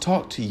how to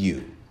talk to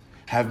you,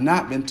 have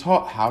not been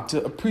taught how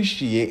to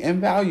appreciate and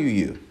value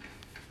you.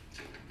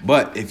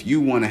 But if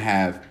you want to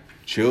have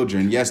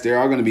children, yes, there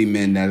are going to be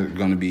men that are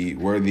going to be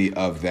worthy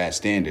of that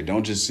standard.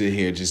 Don't just sit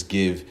here, just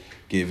give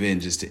in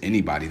just to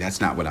anybody. That's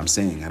not what I'm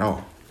saying at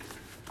all.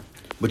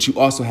 But you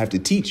also have to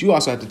teach. You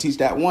also have to teach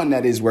that one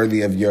that is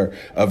worthy of your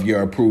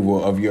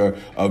approval, of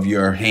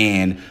your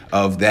hand,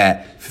 of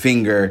that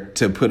finger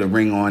to put a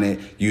ring on it,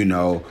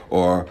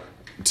 or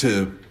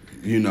to,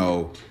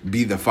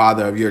 be the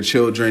father of your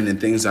children and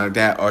things like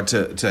that, or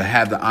to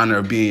have the honor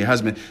of being your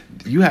husband.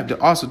 You have to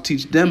also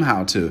teach them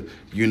how to,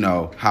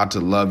 how to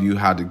love you,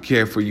 how to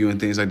care for you and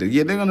things like that.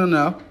 Yeah, they're going to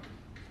know.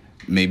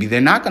 Maybe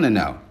they're not going to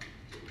know.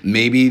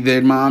 Maybe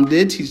their mom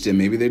did teach them.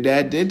 Maybe their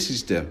dad did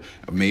teach them.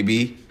 Or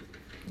maybe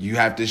you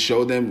have to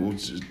show them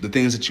the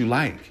things that you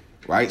like,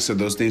 right? So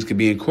those things can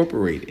be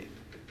incorporated.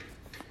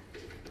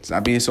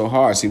 Stop being so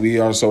hard. See, we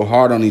are so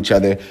hard on each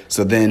other.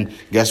 So then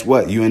guess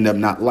what? You end up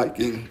not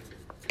liking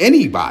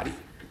anybody.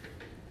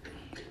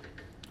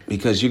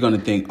 Because you're going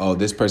to think, oh,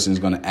 this person is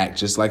going to act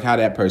just like how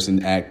that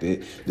person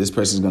acted. This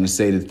person is going to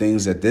say the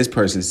things that this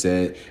person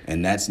said.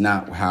 And that's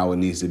not how it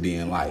needs to be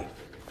in life.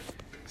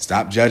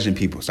 Stop judging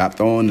people. Stop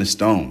throwing the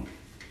stone.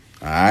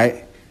 All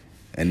right?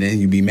 And then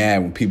you be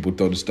mad when people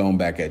throw the stone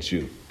back at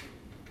you.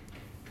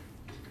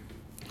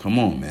 Come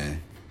on,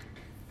 man.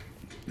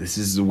 This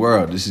is the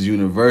world. This is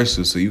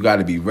universal. So you got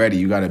to be ready.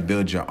 You got to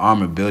build your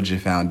armor, build your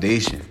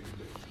foundation.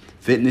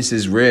 Fitness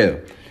is real.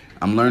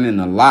 I'm learning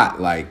a lot.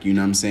 Like, you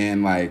know what I'm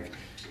saying? Like,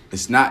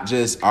 it's not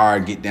just, all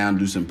right, get down,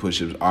 do some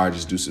push-ups, or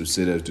just do some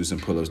sit-ups, do some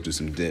pull-ups, do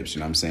some dips. You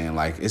know what I'm saying?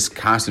 Like, it's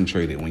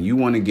concentrated. When you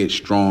want to get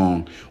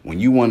strong, when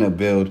you want to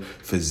build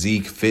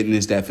physique,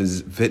 that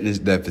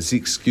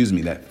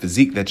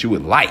physique that you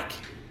would like,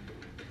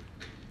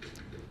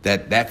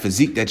 that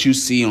physique that you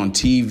see on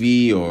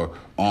TV or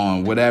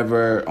on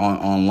whatever,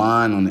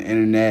 online, on the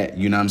internet,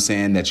 you know what I'm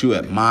saying, that you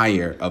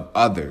admire of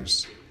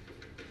others,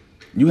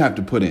 you have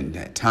to put in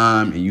that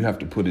time and you have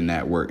to put in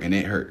that work, and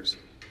it hurts.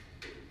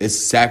 It's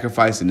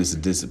sacrifice and it's a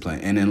discipline.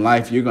 And in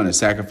life, you're going to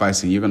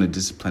sacrifice and you're going to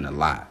discipline a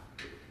lot.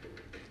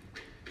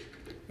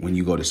 When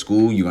you go to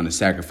school, you're going to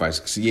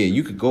sacrifice. So yeah,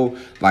 you could go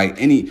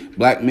like any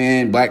black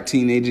man, black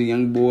teenager,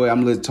 young boy.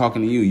 I'm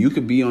talking to you. You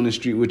could be on the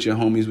street with your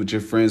homies, with your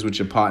friends, with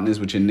your partners,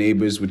 with your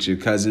neighbors, with your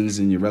cousins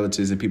and your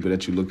relatives and people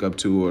that you look up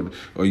to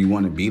or you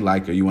want to be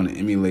like or you want to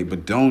emulate.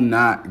 But don't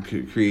not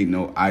create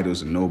no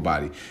idols of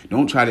nobody.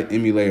 Don't try to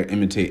emulate or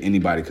imitate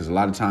anybody, because a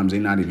lot of times they're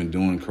not even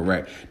doing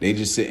correct. They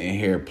just sitting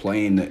here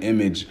playing the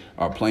image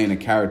or playing a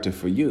character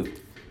for you.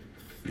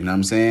 You know what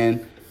I'm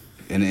saying?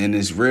 And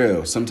it's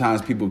real.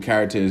 Sometimes people's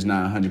character is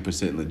not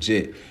 100%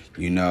 legit,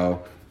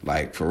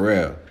 like for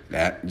real.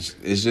 That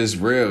it's just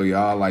real,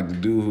 y'all. Like the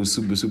dude who's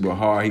super, super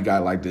hard, he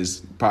got like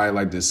this, probably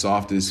like the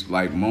softest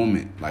like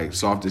moment, like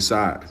softest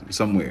side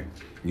somewhere,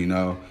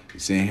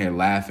 sitting here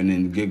laughing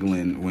and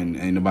giggling when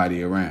ain't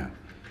nobody around.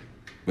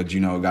 But,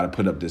 got to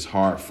put up this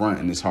hard front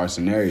in this hard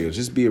scenario.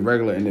 Just be a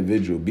regular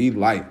individual. Be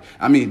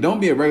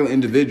don't be a regular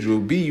individual.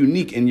 Be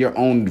unique in your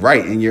own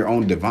right, in your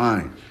own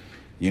divine,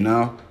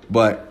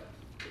 But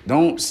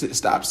don't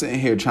stop sitting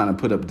here trying to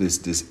put up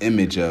this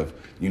image of,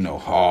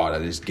 hard or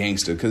this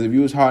gangster. Because if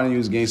you was hard and you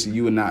was gangster,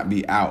 you would not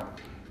be out.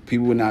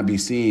 People would not be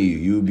seeing you.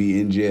 You would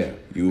be in jail.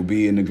 You would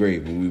be in the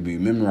grave. We would be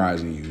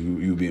memorizing you.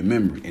 You would be a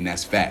memory. And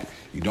that's fact.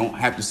 You don't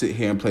have to sit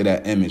here and play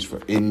that image for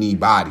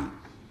anybody.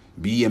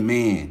 Be a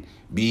man.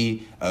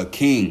 Be a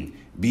king.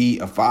 Be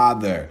a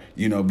father.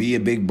 Be a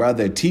big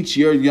brother. Teach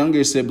your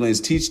younger siblings.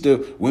 Teach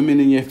the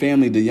women in your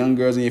family, the young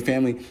girls in your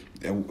family,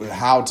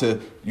 how to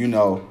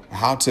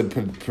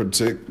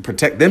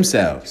protect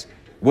themselves,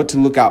 what to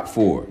look out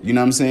for. You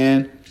know what I'm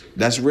saying?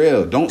 That's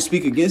real. Don't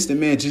speak against the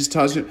man. Just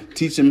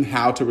teach them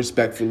how to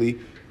respectfully.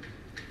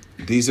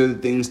 These are the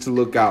things to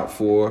look out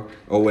for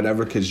or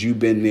whatever, because you've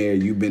been there.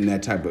 You've been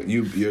that type of,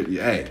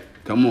 hey,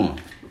 come on.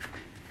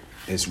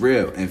 It's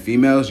real. And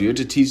females, you're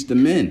to teach the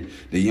men,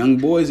 the young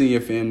boys in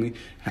your family,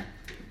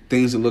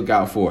 things to look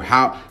out for.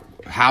 How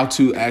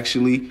to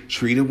actually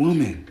treat a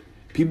woman.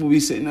 People be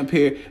sitting up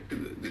here.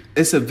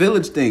 It's a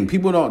village thing.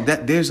 People don't.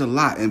 There's a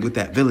lot with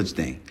that village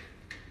thing.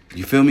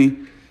 You feel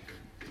me?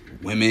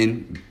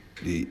 Women,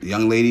 the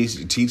young ladies,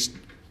 you teach,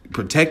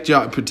 protect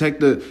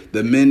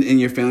the men in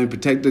your family,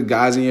 protect the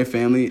guys in your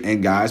family,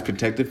 and guys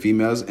protect the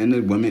females and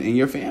the women in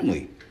your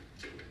family.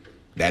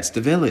 That's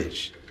the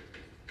village.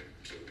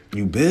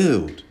 You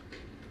build.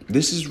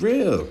 This is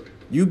real.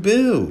 You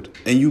build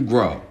and you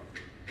grow.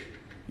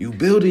 You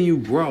build and you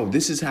grow.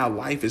 This is how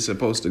life is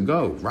supposed to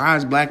go.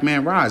 Rise, black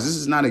man, rise. This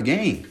is not a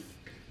game.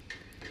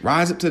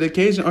 Rise up to the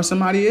occasion, or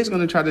somebody is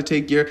going to try to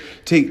take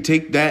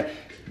that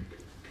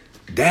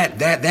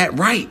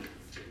right.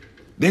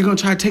 They're going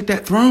to try to take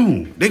that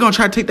throne. They're going to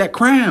try to take that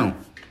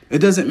crown. It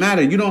doesn't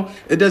matter.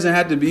 It doesn't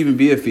have to even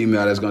be a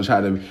female that's going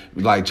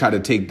to try to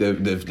take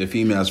the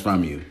females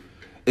from you.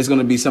 It's going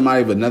to be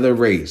somebody of another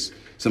race.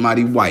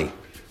 somebody white,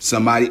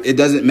 somebody, it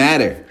doesn't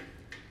matter.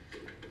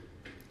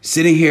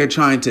 Sitting here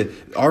trying to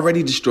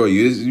already destroy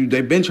you.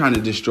 They've been trying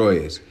to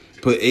destroy us.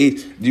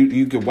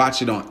 You could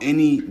watch it on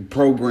any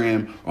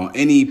program, on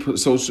any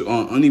social,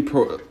 on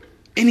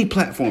any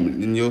platform,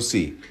 and you'll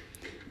see.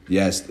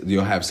 Yes,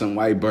 you'll have some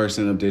white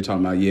person up there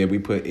talking about, yeah, we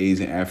put AIDS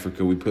in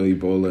Africa, we put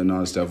Ebola and all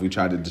this stuff. We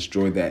tried to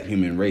destroy that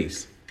human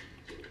race.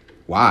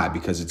 Why?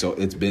 Because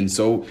it's been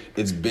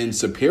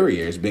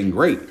superior. It's been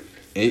great.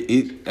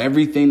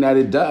 Everything that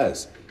it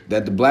does,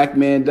 that the black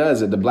man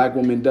does, that the black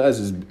woman does,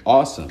 is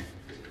awesome.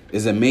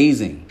 Is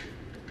amazing.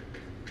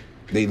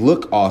 They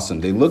look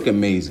awesome. They look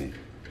amazing.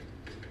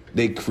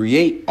 They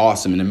create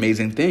awesome and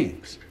amazing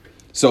things.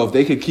 So if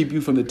they could keep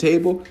you from the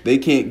table, they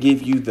can't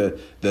give you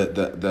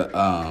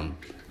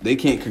they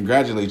can't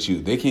congratulate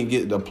you. They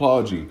can't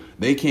applaud you.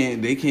 They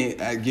can't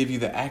give you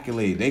the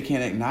accolade. They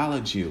can't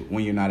acknowledge you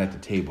when you're not at the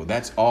table.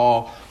 That's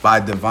all by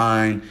their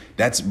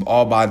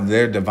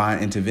divine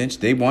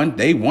intervention. They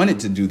wanted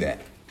to do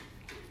that.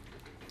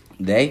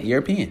 They,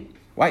 European,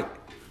 white,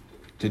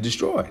 to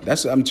destroy.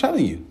 That's what I'm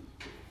telling you.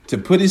 To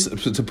put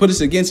us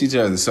against each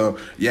other. So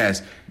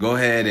yes, go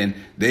ahead, and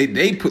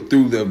they put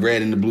through the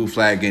red and the blue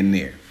flag in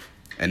there.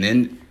 And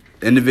then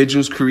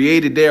individuals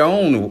created their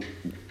own,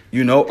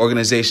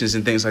 organizations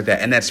and things like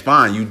that. And that's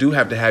fine. You do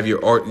have to have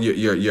your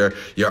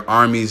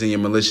armies and your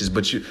militias,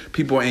 but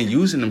people ain't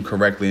using them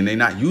correctly, and they're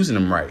not using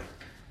them right.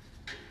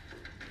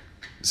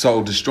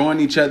 So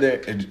destroying each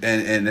other,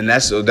 and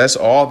that's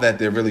all that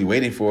they're really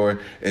waiting for,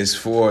 is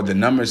for the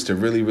numbers to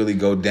really, really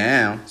go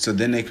down, so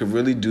then they could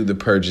really do the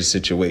purges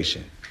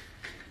situation.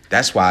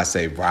 That's why I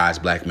say rise,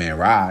 black man,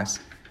 rise.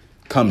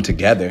 Come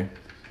together.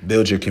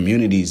 Build your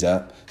communities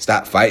up.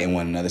 Stop fighting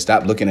one another.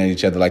 Stop looking at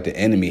each other like the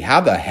enemy. How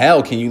the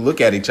hell can you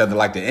look at each other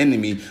like the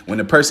enemy when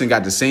the person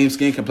got the same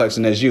skin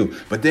complexion as you?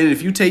 But then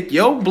if you take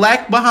your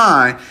black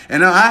behind,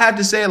 and I had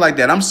to say it like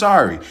that, I'm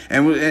sorry.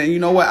 And you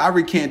know what? I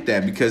recant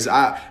that, because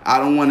I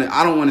don't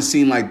want to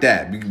seem like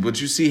that.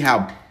 But you see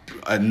how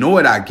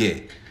annoyed I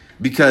get.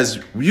 Because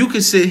you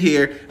could sit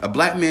here, a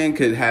black man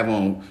could have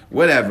on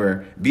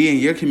whatever, be in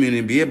your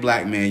community, be a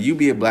black man, you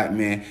be a black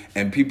man,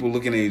 and people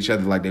looking at each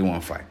other like they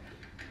want to fight.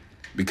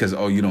 Because,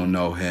 you don't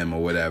know him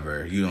or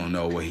whatever. You don't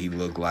know what he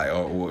look like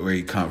or where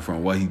he come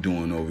from, what he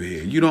doing over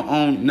here. You don't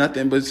own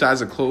nothing besides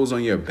the clothes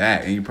on your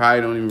back. And you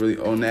probably don't even really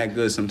own that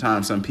good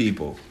sometimes, some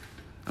people.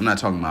 I'm not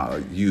talking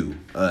about you,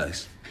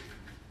 us.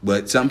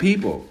 But some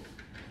people.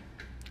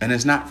 And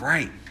it's not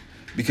right.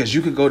 Because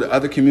you could go to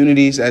other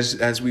communities,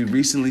 as we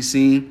recently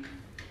seen.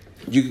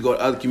 You could go to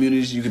other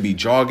communities. You could be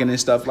jogging and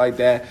stuff like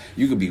that.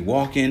 You could be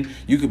walking.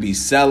 You could be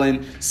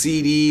selling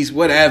CDs,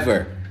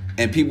 whatever.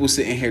 And people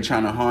sitting here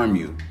trying to harm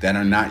you that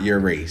are not your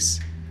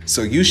race.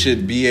 So you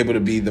should be able to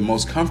be the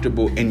most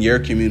comfortable in your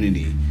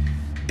community,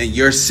 in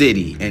your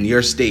city, in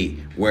your state,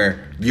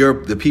 where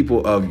the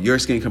people of your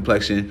skin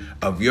complexion,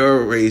 of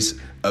your race,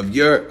 of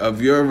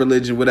your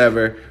religion,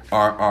 whatever,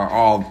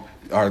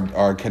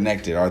 are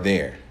connected, are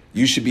there.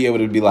 You should be able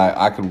to be like,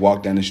 I could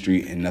walk down the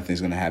street and nothing's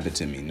going to happen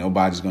to me.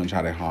 Nobody's going to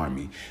try to harm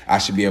me. I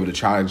should be able to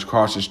try to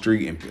cross the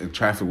street and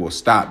traffic will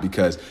stop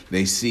because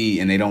they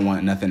see and they don't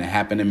want nothing to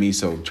happen to me.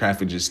 So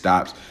traffic just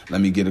stops. Let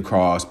me get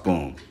across.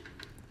 Boom.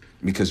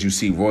 Because you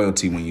see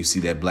royalty when you see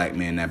that black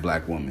man, that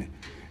black woman.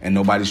 And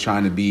nobody's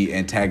trying to be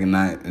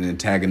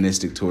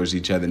antagonistic towards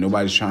each other.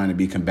 Nobody's trying to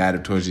be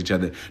combative towards each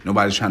other.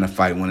 Nobody's trying to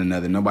fight one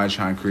another. Nobody's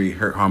trying to create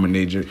hurt, harm, and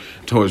danger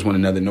towards one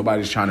another.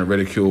 Nobody's trying to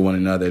ridicule one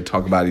another,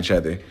 talk about each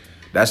other.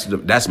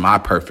 That's my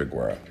perfect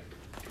world.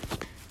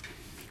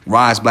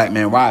 Rise, black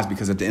man, rise,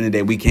 because at the end of the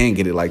day, we can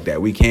get it like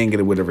that. We can get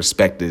it where the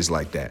respect is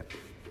like that.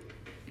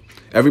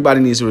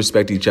 Everybody needs to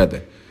respect each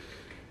other.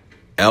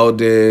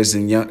 Elders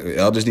need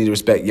to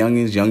respect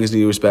youngins. Youngins need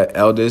to respect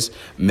elders.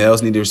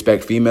 Males need to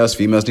respect females.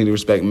 Females need to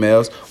respect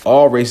males.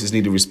 All races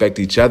need to respect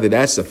each other.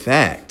 That's a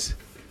fact.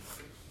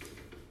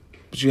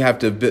 But you have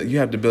to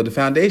build a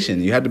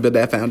foundation. You have to build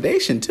that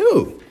foundation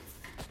too.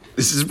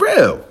 This is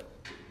real.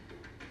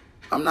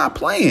 I'm not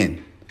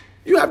playing.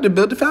 You have to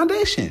build the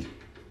foundation.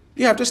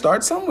 You have to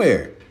start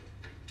somewhere.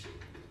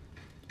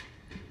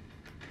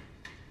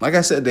 Like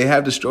I said, they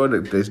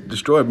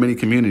destroyed many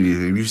communities.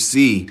 And you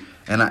see,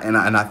 and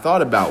I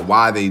thought about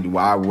why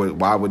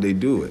would they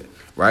do it,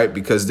 right?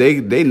 Because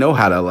they know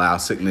how to allow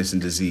sickness and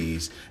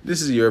disease.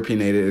 This is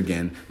Europeanated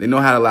again. They know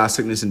how to allow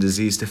sickness and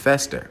disease to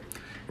fester.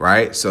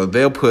 Right. So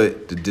they'll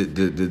put the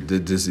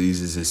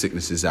diseases and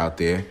sicknesses out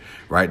there.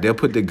 Right. They'll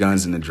put the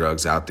guns and the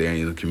drugs out there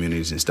in the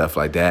communities and stuff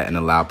like that, and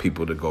allow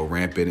people to go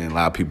rampant and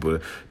allow people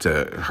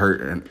to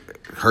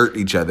hurt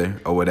each other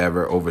or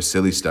whatever over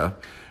silly stuff.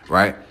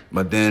 Right.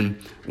 But then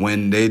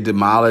when they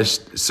demolish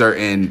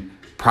certain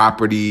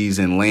properties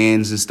and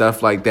lands and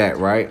stuff like that.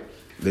 Right.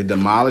 They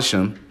demolish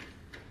them.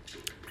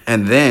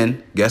 And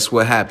then guess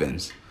what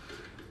happens?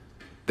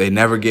 They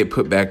never get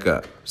put back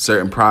up.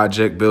 Certain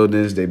project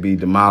buildings, they be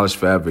demolished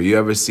forever. You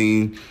ever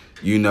seen,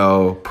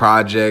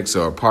 projects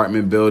or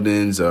apartment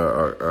buildings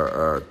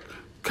or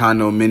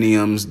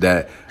condominiums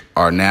that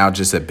are now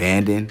just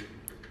abandoned?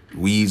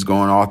 Weeds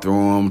going all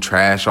through them,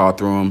 trash all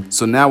through them.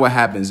 So now what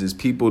happens is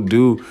people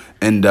do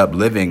end up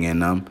living in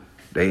them.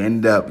 They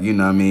end up, you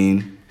know what I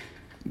mean,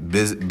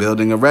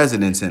 building a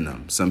residence in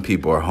them. Some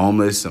people are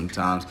homeless.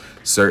 Sometimes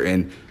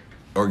certain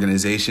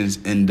organizations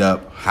end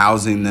up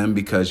housing them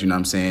because, you know what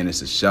I'm saying,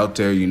 it's a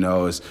shelter, you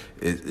know,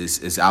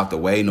 it's out the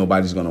way.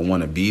 Nobody's going to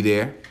want to be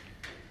there.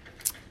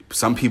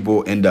 Some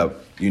people end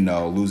up, you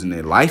know, losing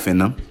their life in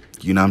them,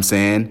 you know what I'm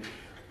saying?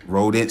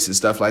 Rodents and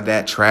stuff like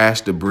that, trash,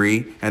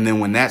 debris. And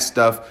then when that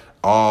stuff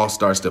all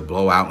starts to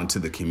blow out into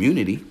the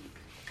community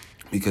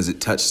because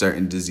it touched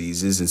certain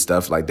diseases and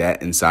stuff like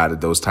that inside of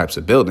those types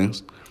of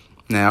buildings,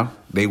 now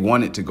they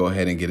want it to go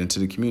ahead and get into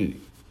the community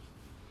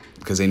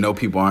because they know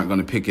people aren't going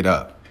to pick it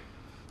up.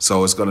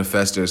 So it's going to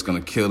fester. It's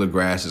going to kill the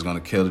grass. It's going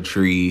to kill the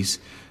trees,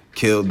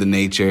 kill the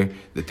nature,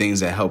 the things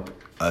that help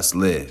us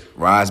live.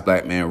 Rise,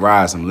 black man,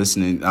 rise. I'm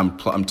listening. I'm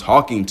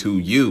talking to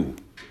you.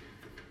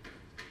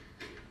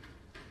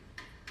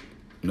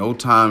 No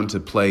time to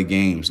play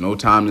games. No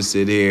time to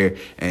sit here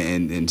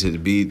and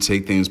to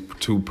take things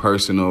too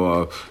personal.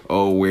 Or,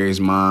 oh,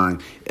 where's mine?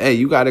 Hey,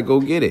 you got to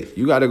go get it.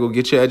 You got to go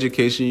get your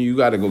education. You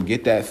got to go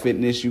get that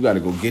fitness. You got to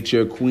go get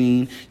your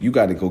queen. You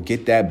got to go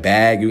get that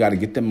bag. You got to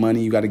get the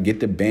money. You got to get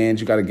the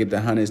bands. You got to get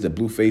the hunters, the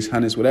Blueface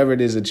hunters, whatever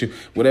it is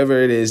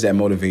that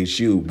motivates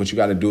you. But you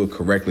got to do it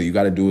correctly. You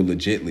got to do it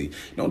legitly.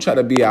 Don't try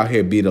to be out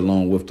here, be the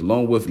lone wolf. The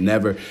lone wolf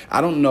never. I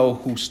don't know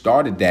who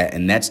started that,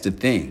 and that's the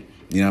thing.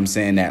 You know what I'm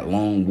saying? That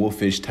lone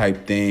wolfish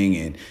type thing.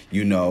 And,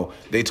 you know,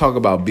 they talk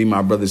about I am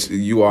my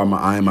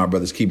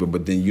brother's keeper,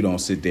 but then you don't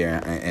sit there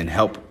and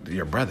help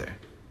your brother.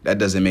 That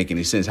doesn't make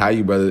any sense. How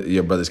your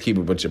brother's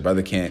keeper, but your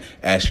brother can't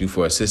ask you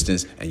for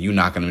assistance and you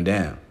knocking him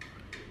down?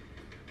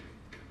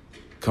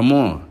 Come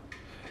on.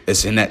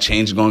 It's in that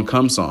Change Gonna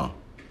Come song.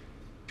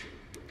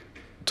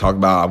 Talk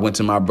about, I went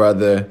to my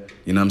brother,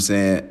 you know what I'm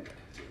saying?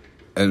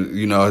 And,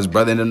 you know, his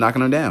brother ended up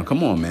knocking him down.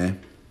 Come on, man.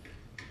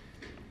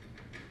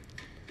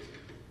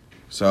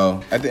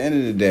 So at the end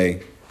of the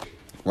day,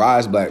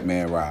 rise, black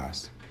man,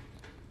 rise.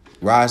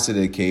 Rise to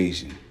the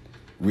occasion.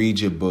 Read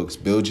your books,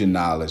 build your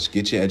knowledge,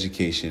 get your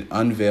education,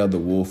 unveil the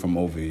wool from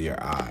over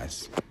your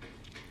eyes.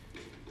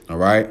 All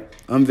right?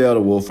 Unveil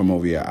the wool from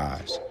over your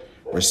eyes.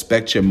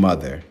 Respect your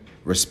mother.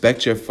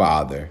 Respect your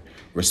father.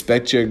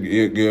 Respect your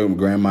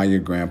grandma,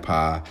 your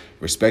grandpa.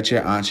 Respect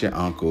your aunts, your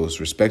uncles.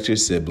 Respect your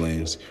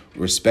siblings.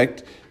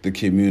 Respect the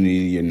community,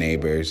 your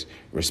neighbors.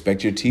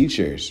 Respect your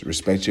teachers.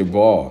 Respect your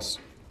boss.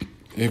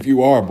 If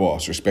you are a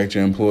boss, respect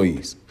your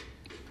employees.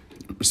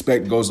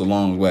 Respect goes a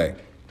long way.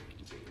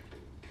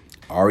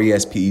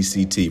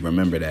 RESPECT,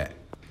 remember that.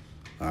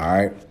 All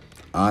right?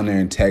 Honor,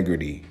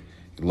 integrity,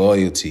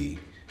 loyalty,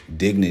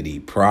 dignity,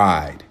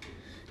 pride,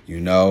 you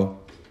know,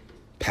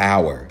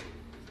 power,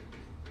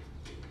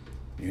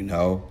 you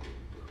know,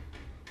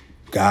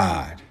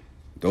 God.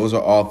 Those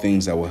are all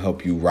things that will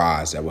help you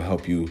rise, that will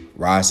help you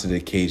rise to the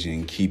occasion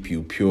and keep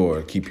you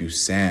pure, keep you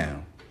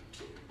sound.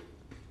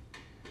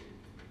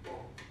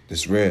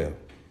 It's real.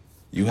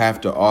 You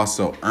have to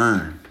also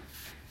earn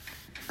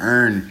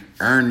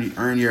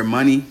your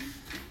money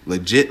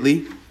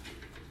legitly.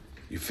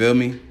 You feel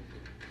me?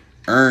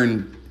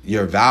 Earn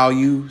your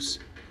values.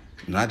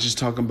 I'm not just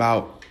talking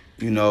about,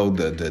 you know,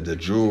 the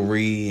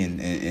jewelry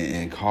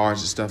and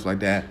cars and stuff like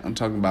that. I'm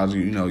talking about,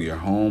 you know, your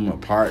home,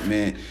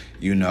 apartment,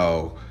 you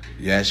know,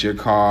 yes, your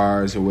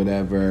cars or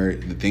whatever,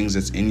 the things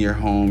that's in your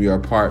home, your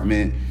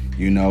apartment.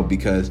 You know,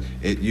 because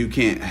you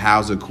can't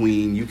house a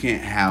queen. You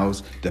can't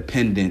house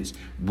dependents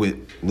with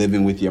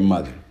living with your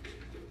mother.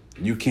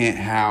 You can't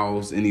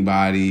house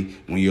anybody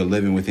when you're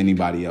living with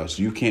anybody else.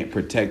 You can't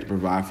protect,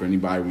 provide for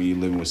anybody when you're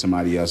living with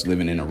somebody else,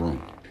 living in a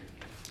room,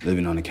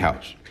 living on the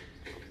couch.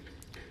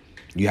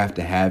 You have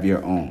to have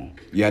your own.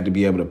 You have to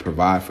be able to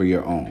provide for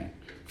your own,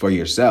 for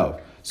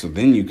yourself. So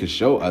then you could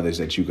show others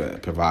that you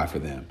could provide for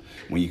them.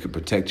 When you could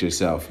protect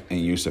yourself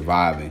and you're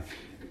surviving,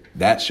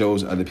 that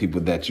shows other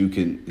people that you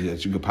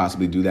could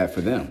possibly do that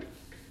for them.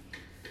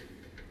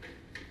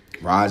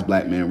 Rise,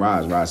 black man,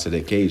 rise. Rise to the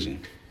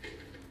occasion.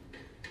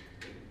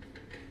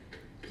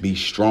 Be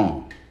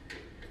strong.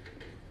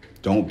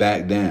 Don't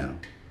back down.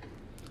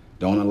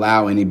 Don't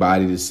allow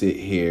anybody to sit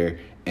here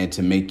and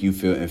to make you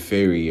feel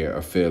inferior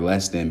or feel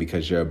less than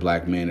because you're a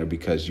black man or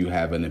because you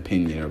have an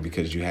opinion or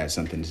because you had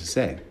something to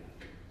say.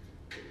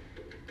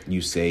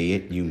 You say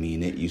it, you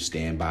mean it, you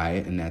stand by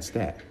it, and that's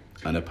that.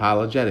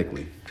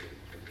 Unapologetically.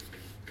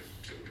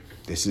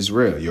 This is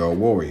real. You're a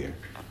warrior.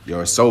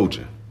 You're a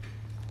soldier.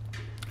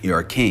 You're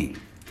a king.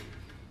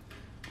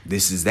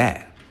 This is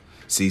that.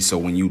 See, so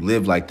when you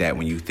live like that,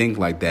 when you think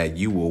like that,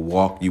 you will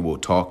walk, you will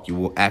talk, you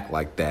will act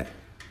like that.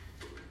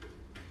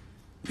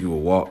 You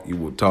will walk, you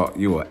will talk,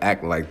 you will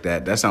act like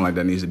that. That sounds like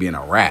that needs to be in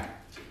a rap.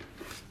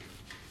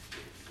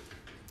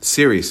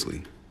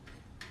 Seriously.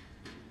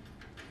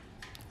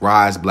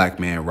 Rise, black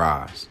man,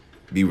 rise.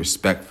 Be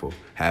respectful.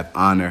 Have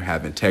honor,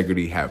 have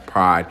integrity, have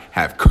pride,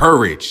 have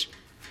courage.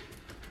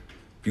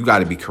 You got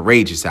to be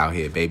courageous out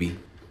here, baby.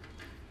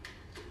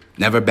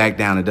 Never back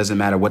down. It doesn't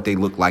matter what they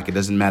look like. It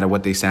doesn't matter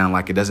what they sound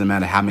like. It doesn't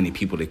matter how many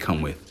people they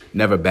come with.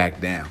 Never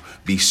back down.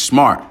 Be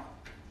smart.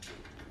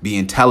 Be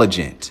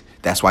intelligent.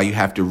 That's why you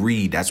have to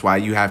read. That's why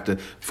you have to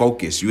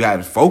focus. You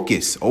have to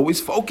focus.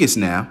 Always focus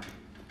now.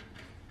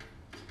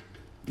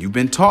 You've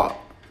been taught.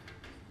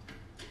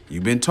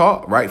 You've been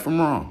taught right from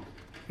wrong.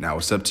 Now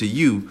it's up to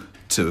you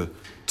to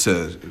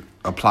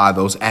apply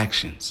those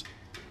actions.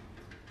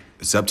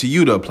 It's up to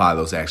you to apply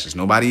those actions.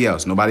 Nobody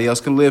else. Nobody else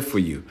can live for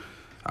you.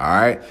 All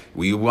right.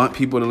 We want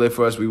people to live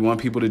for us. We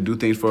want people to do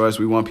things for us.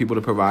 We want people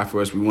to provide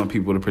for us. We want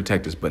people to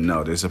protect us. But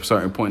no, there's a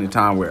certain point in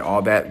time where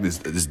all that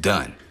is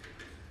done.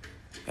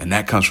 And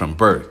that comes from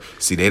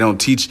birth. See, they don't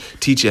teach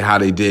it how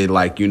they did,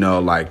 like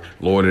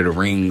Lord of the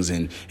Rings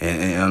and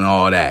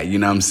all that. You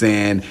know what I'm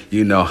saying?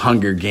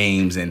 Hunger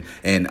Games and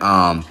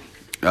I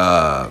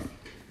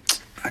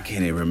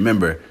can't even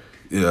remember,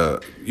 the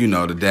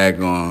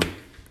daggone,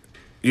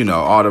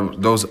 all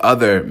those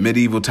other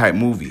medieval type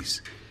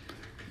movies.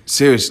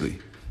 Seriously.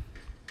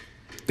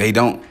 They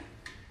don't.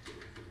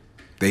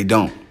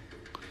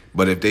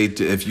 But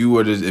if you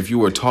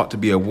were taught to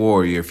be a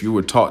warrior, if you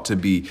were taught to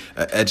be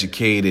an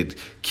educated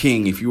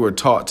king, if you were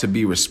taught to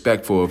be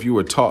respectful, if you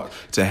were taught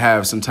to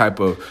have some type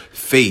of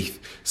faith,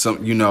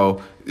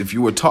 if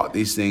you were taught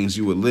these things,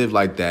 you would live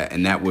like that,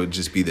 and that would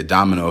just be the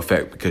domino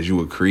effect, because you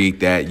would create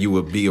that. You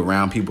would be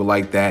around people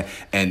like that,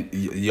 and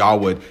y'all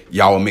would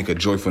make a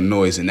joyful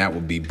noise, and that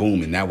would be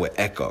boom, and that would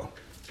echo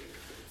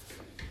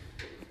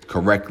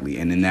correctly,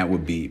 and then that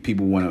would be,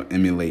 people want to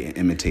emulate and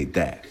imitate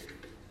that.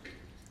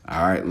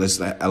 All right, let's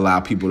allow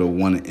people to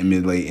want to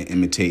emulate and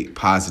imitate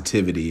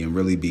positivity and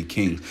really be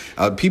kings.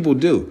 People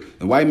do.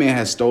 The white man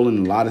has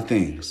stolen a lot of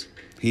things.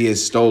 He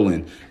has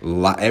stolen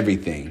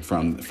everything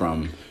from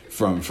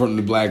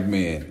the black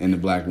man and the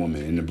black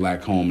woman and the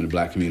black home and the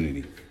black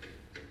community.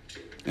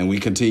 And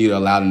we continue to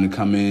allow them to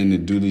come in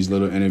and do these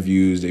little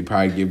interviews. They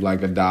probably give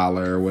like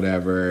 $1 or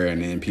whatever.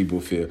 And then people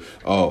feel,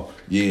 oh,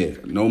 yeah,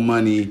 no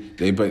money.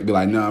 They be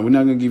like, no, we're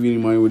not going to give you any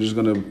money. We're just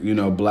going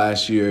to,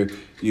 blast your,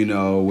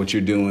 what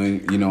you're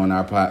doing, on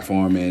our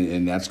platform.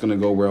 And that's going to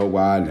go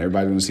worldwide. And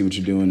everybody's going to see what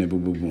you're doing. And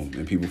boom, boom, boom.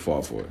 And people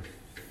fall for it.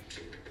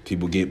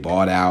 People get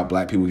bought out.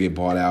 Black people get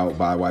bought out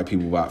by white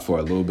people for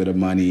a little bit of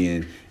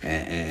money,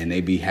 and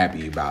they be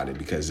happy about it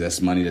because that's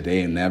money that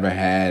they have never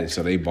had.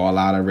 So they ball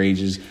out of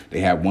rages. They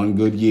have one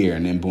good year,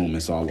 and then boom,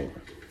 it's all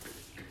over.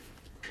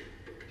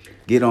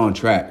 Get on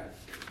track.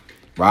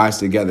 Rise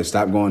together.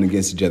 Stop going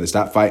against each other.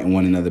 Stop fighting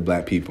one another,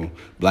 black people.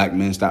 Black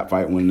men, stop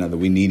fighting one another.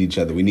 We need each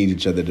other. We need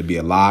each other to be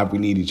alive. We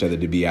need each other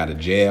to be out of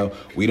jail.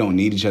 We don't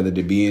need each other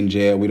to be in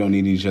jail. We don't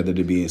need each other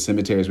to be in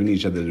cemeteries. We need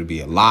each other to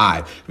be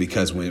alive,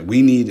 because when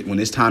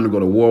it's time to go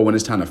to war, when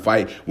it's time to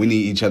fight, we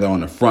need each other on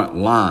the front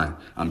line.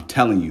 I'm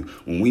telling you,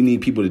 when we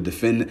need people to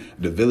defend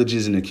the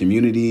villages and the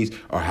communities,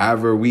 or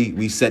however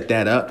we set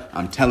that up,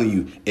 I'm telling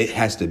you, it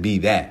has to be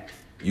that.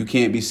 You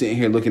can't be sitting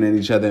here looking at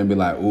each other and be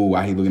like, "Ooh,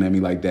 why he looking at me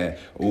like that?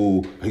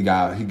 Ooh, he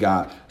got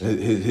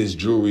his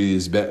jewelry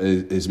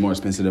is more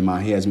expensive than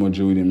mine. He has more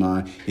jewelry than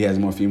mine. He has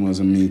more females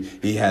than me.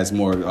 He has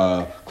more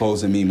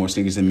clothes than me, more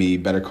sneakers than me,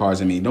 better cars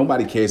than me."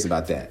 Nobody cares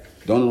about that.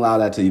 Don't allow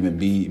that to even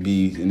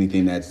be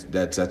anything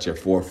that's at your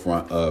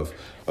forefront of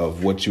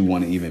what you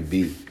want to even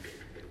be.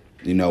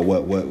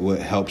 What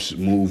helps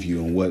move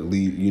you and what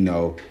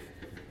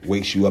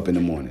wakes you up in the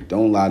morning.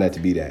 Don't allow that to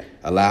be that.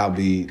 Allow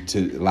it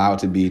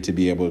to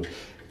be able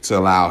to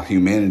allow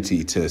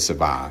humanity to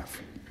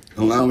survive,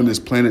 allowing this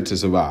planet to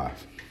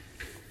survive,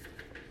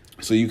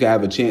 so you can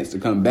have a chance to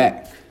come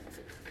back.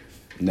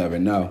 Never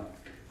know.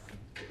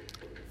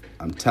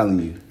 I'm telling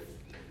you,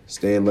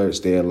 stay alert,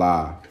 stay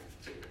alive.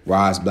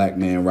 Rise, black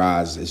man,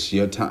 rise. It's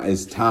your time.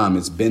 It's time.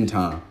 It's been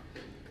time.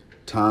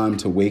 Time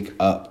to wake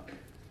up.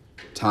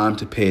 Time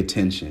to pay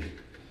attention.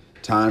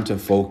 Time to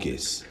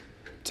focus.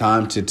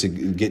 Time to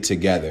get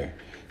together.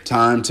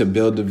 Time to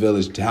build the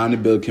village. Time to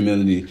build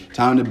community.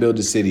 Time to build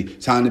the city.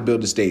 Time to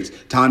build the states.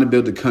 Time to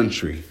build the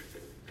country.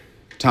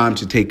 Time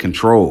to take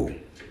control.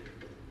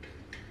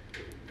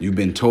 You've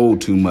been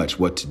told too much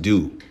what to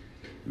do.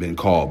 Been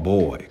called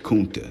boy,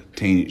 Kunta.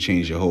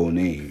 Change your whole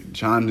name.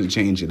 Time to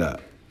change it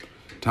up.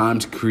 Time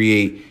to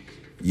create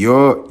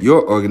your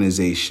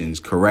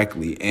organizations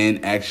correctly,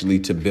 and actually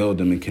to build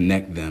them and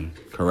connect them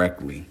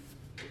correctly.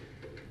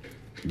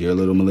 Your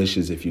little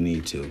militias, if you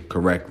need to,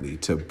 correctly,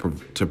 to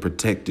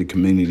protect the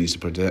communities, to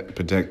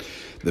protect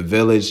the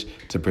village,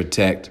 to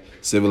protect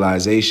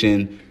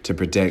civilization, to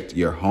protect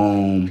your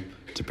home,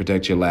 to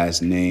protect your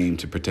last name,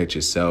 to protect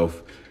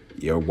yourself,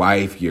 your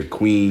wife, your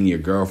queen, your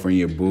girlfriend,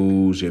 your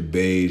boos, your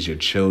babes, your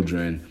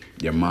children,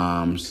 your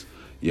moms,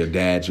 your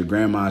dads, your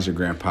grandmas, your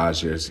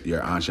grandpas,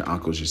 your aunts, your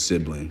uncles, your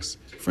siblings,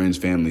 friends,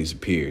 families,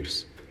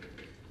 peers.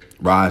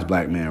 Rise,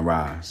 black man,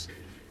 rise.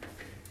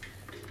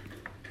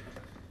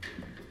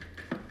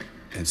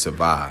 And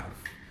survive.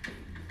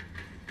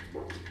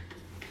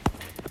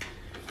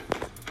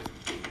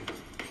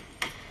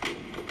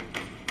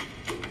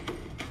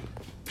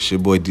 It's your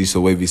boy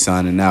Diesel Wavy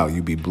signing out.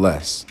 You be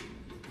blessed.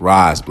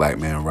 Rise, black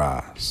man,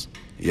 rise.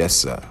 Yes,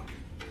 sir.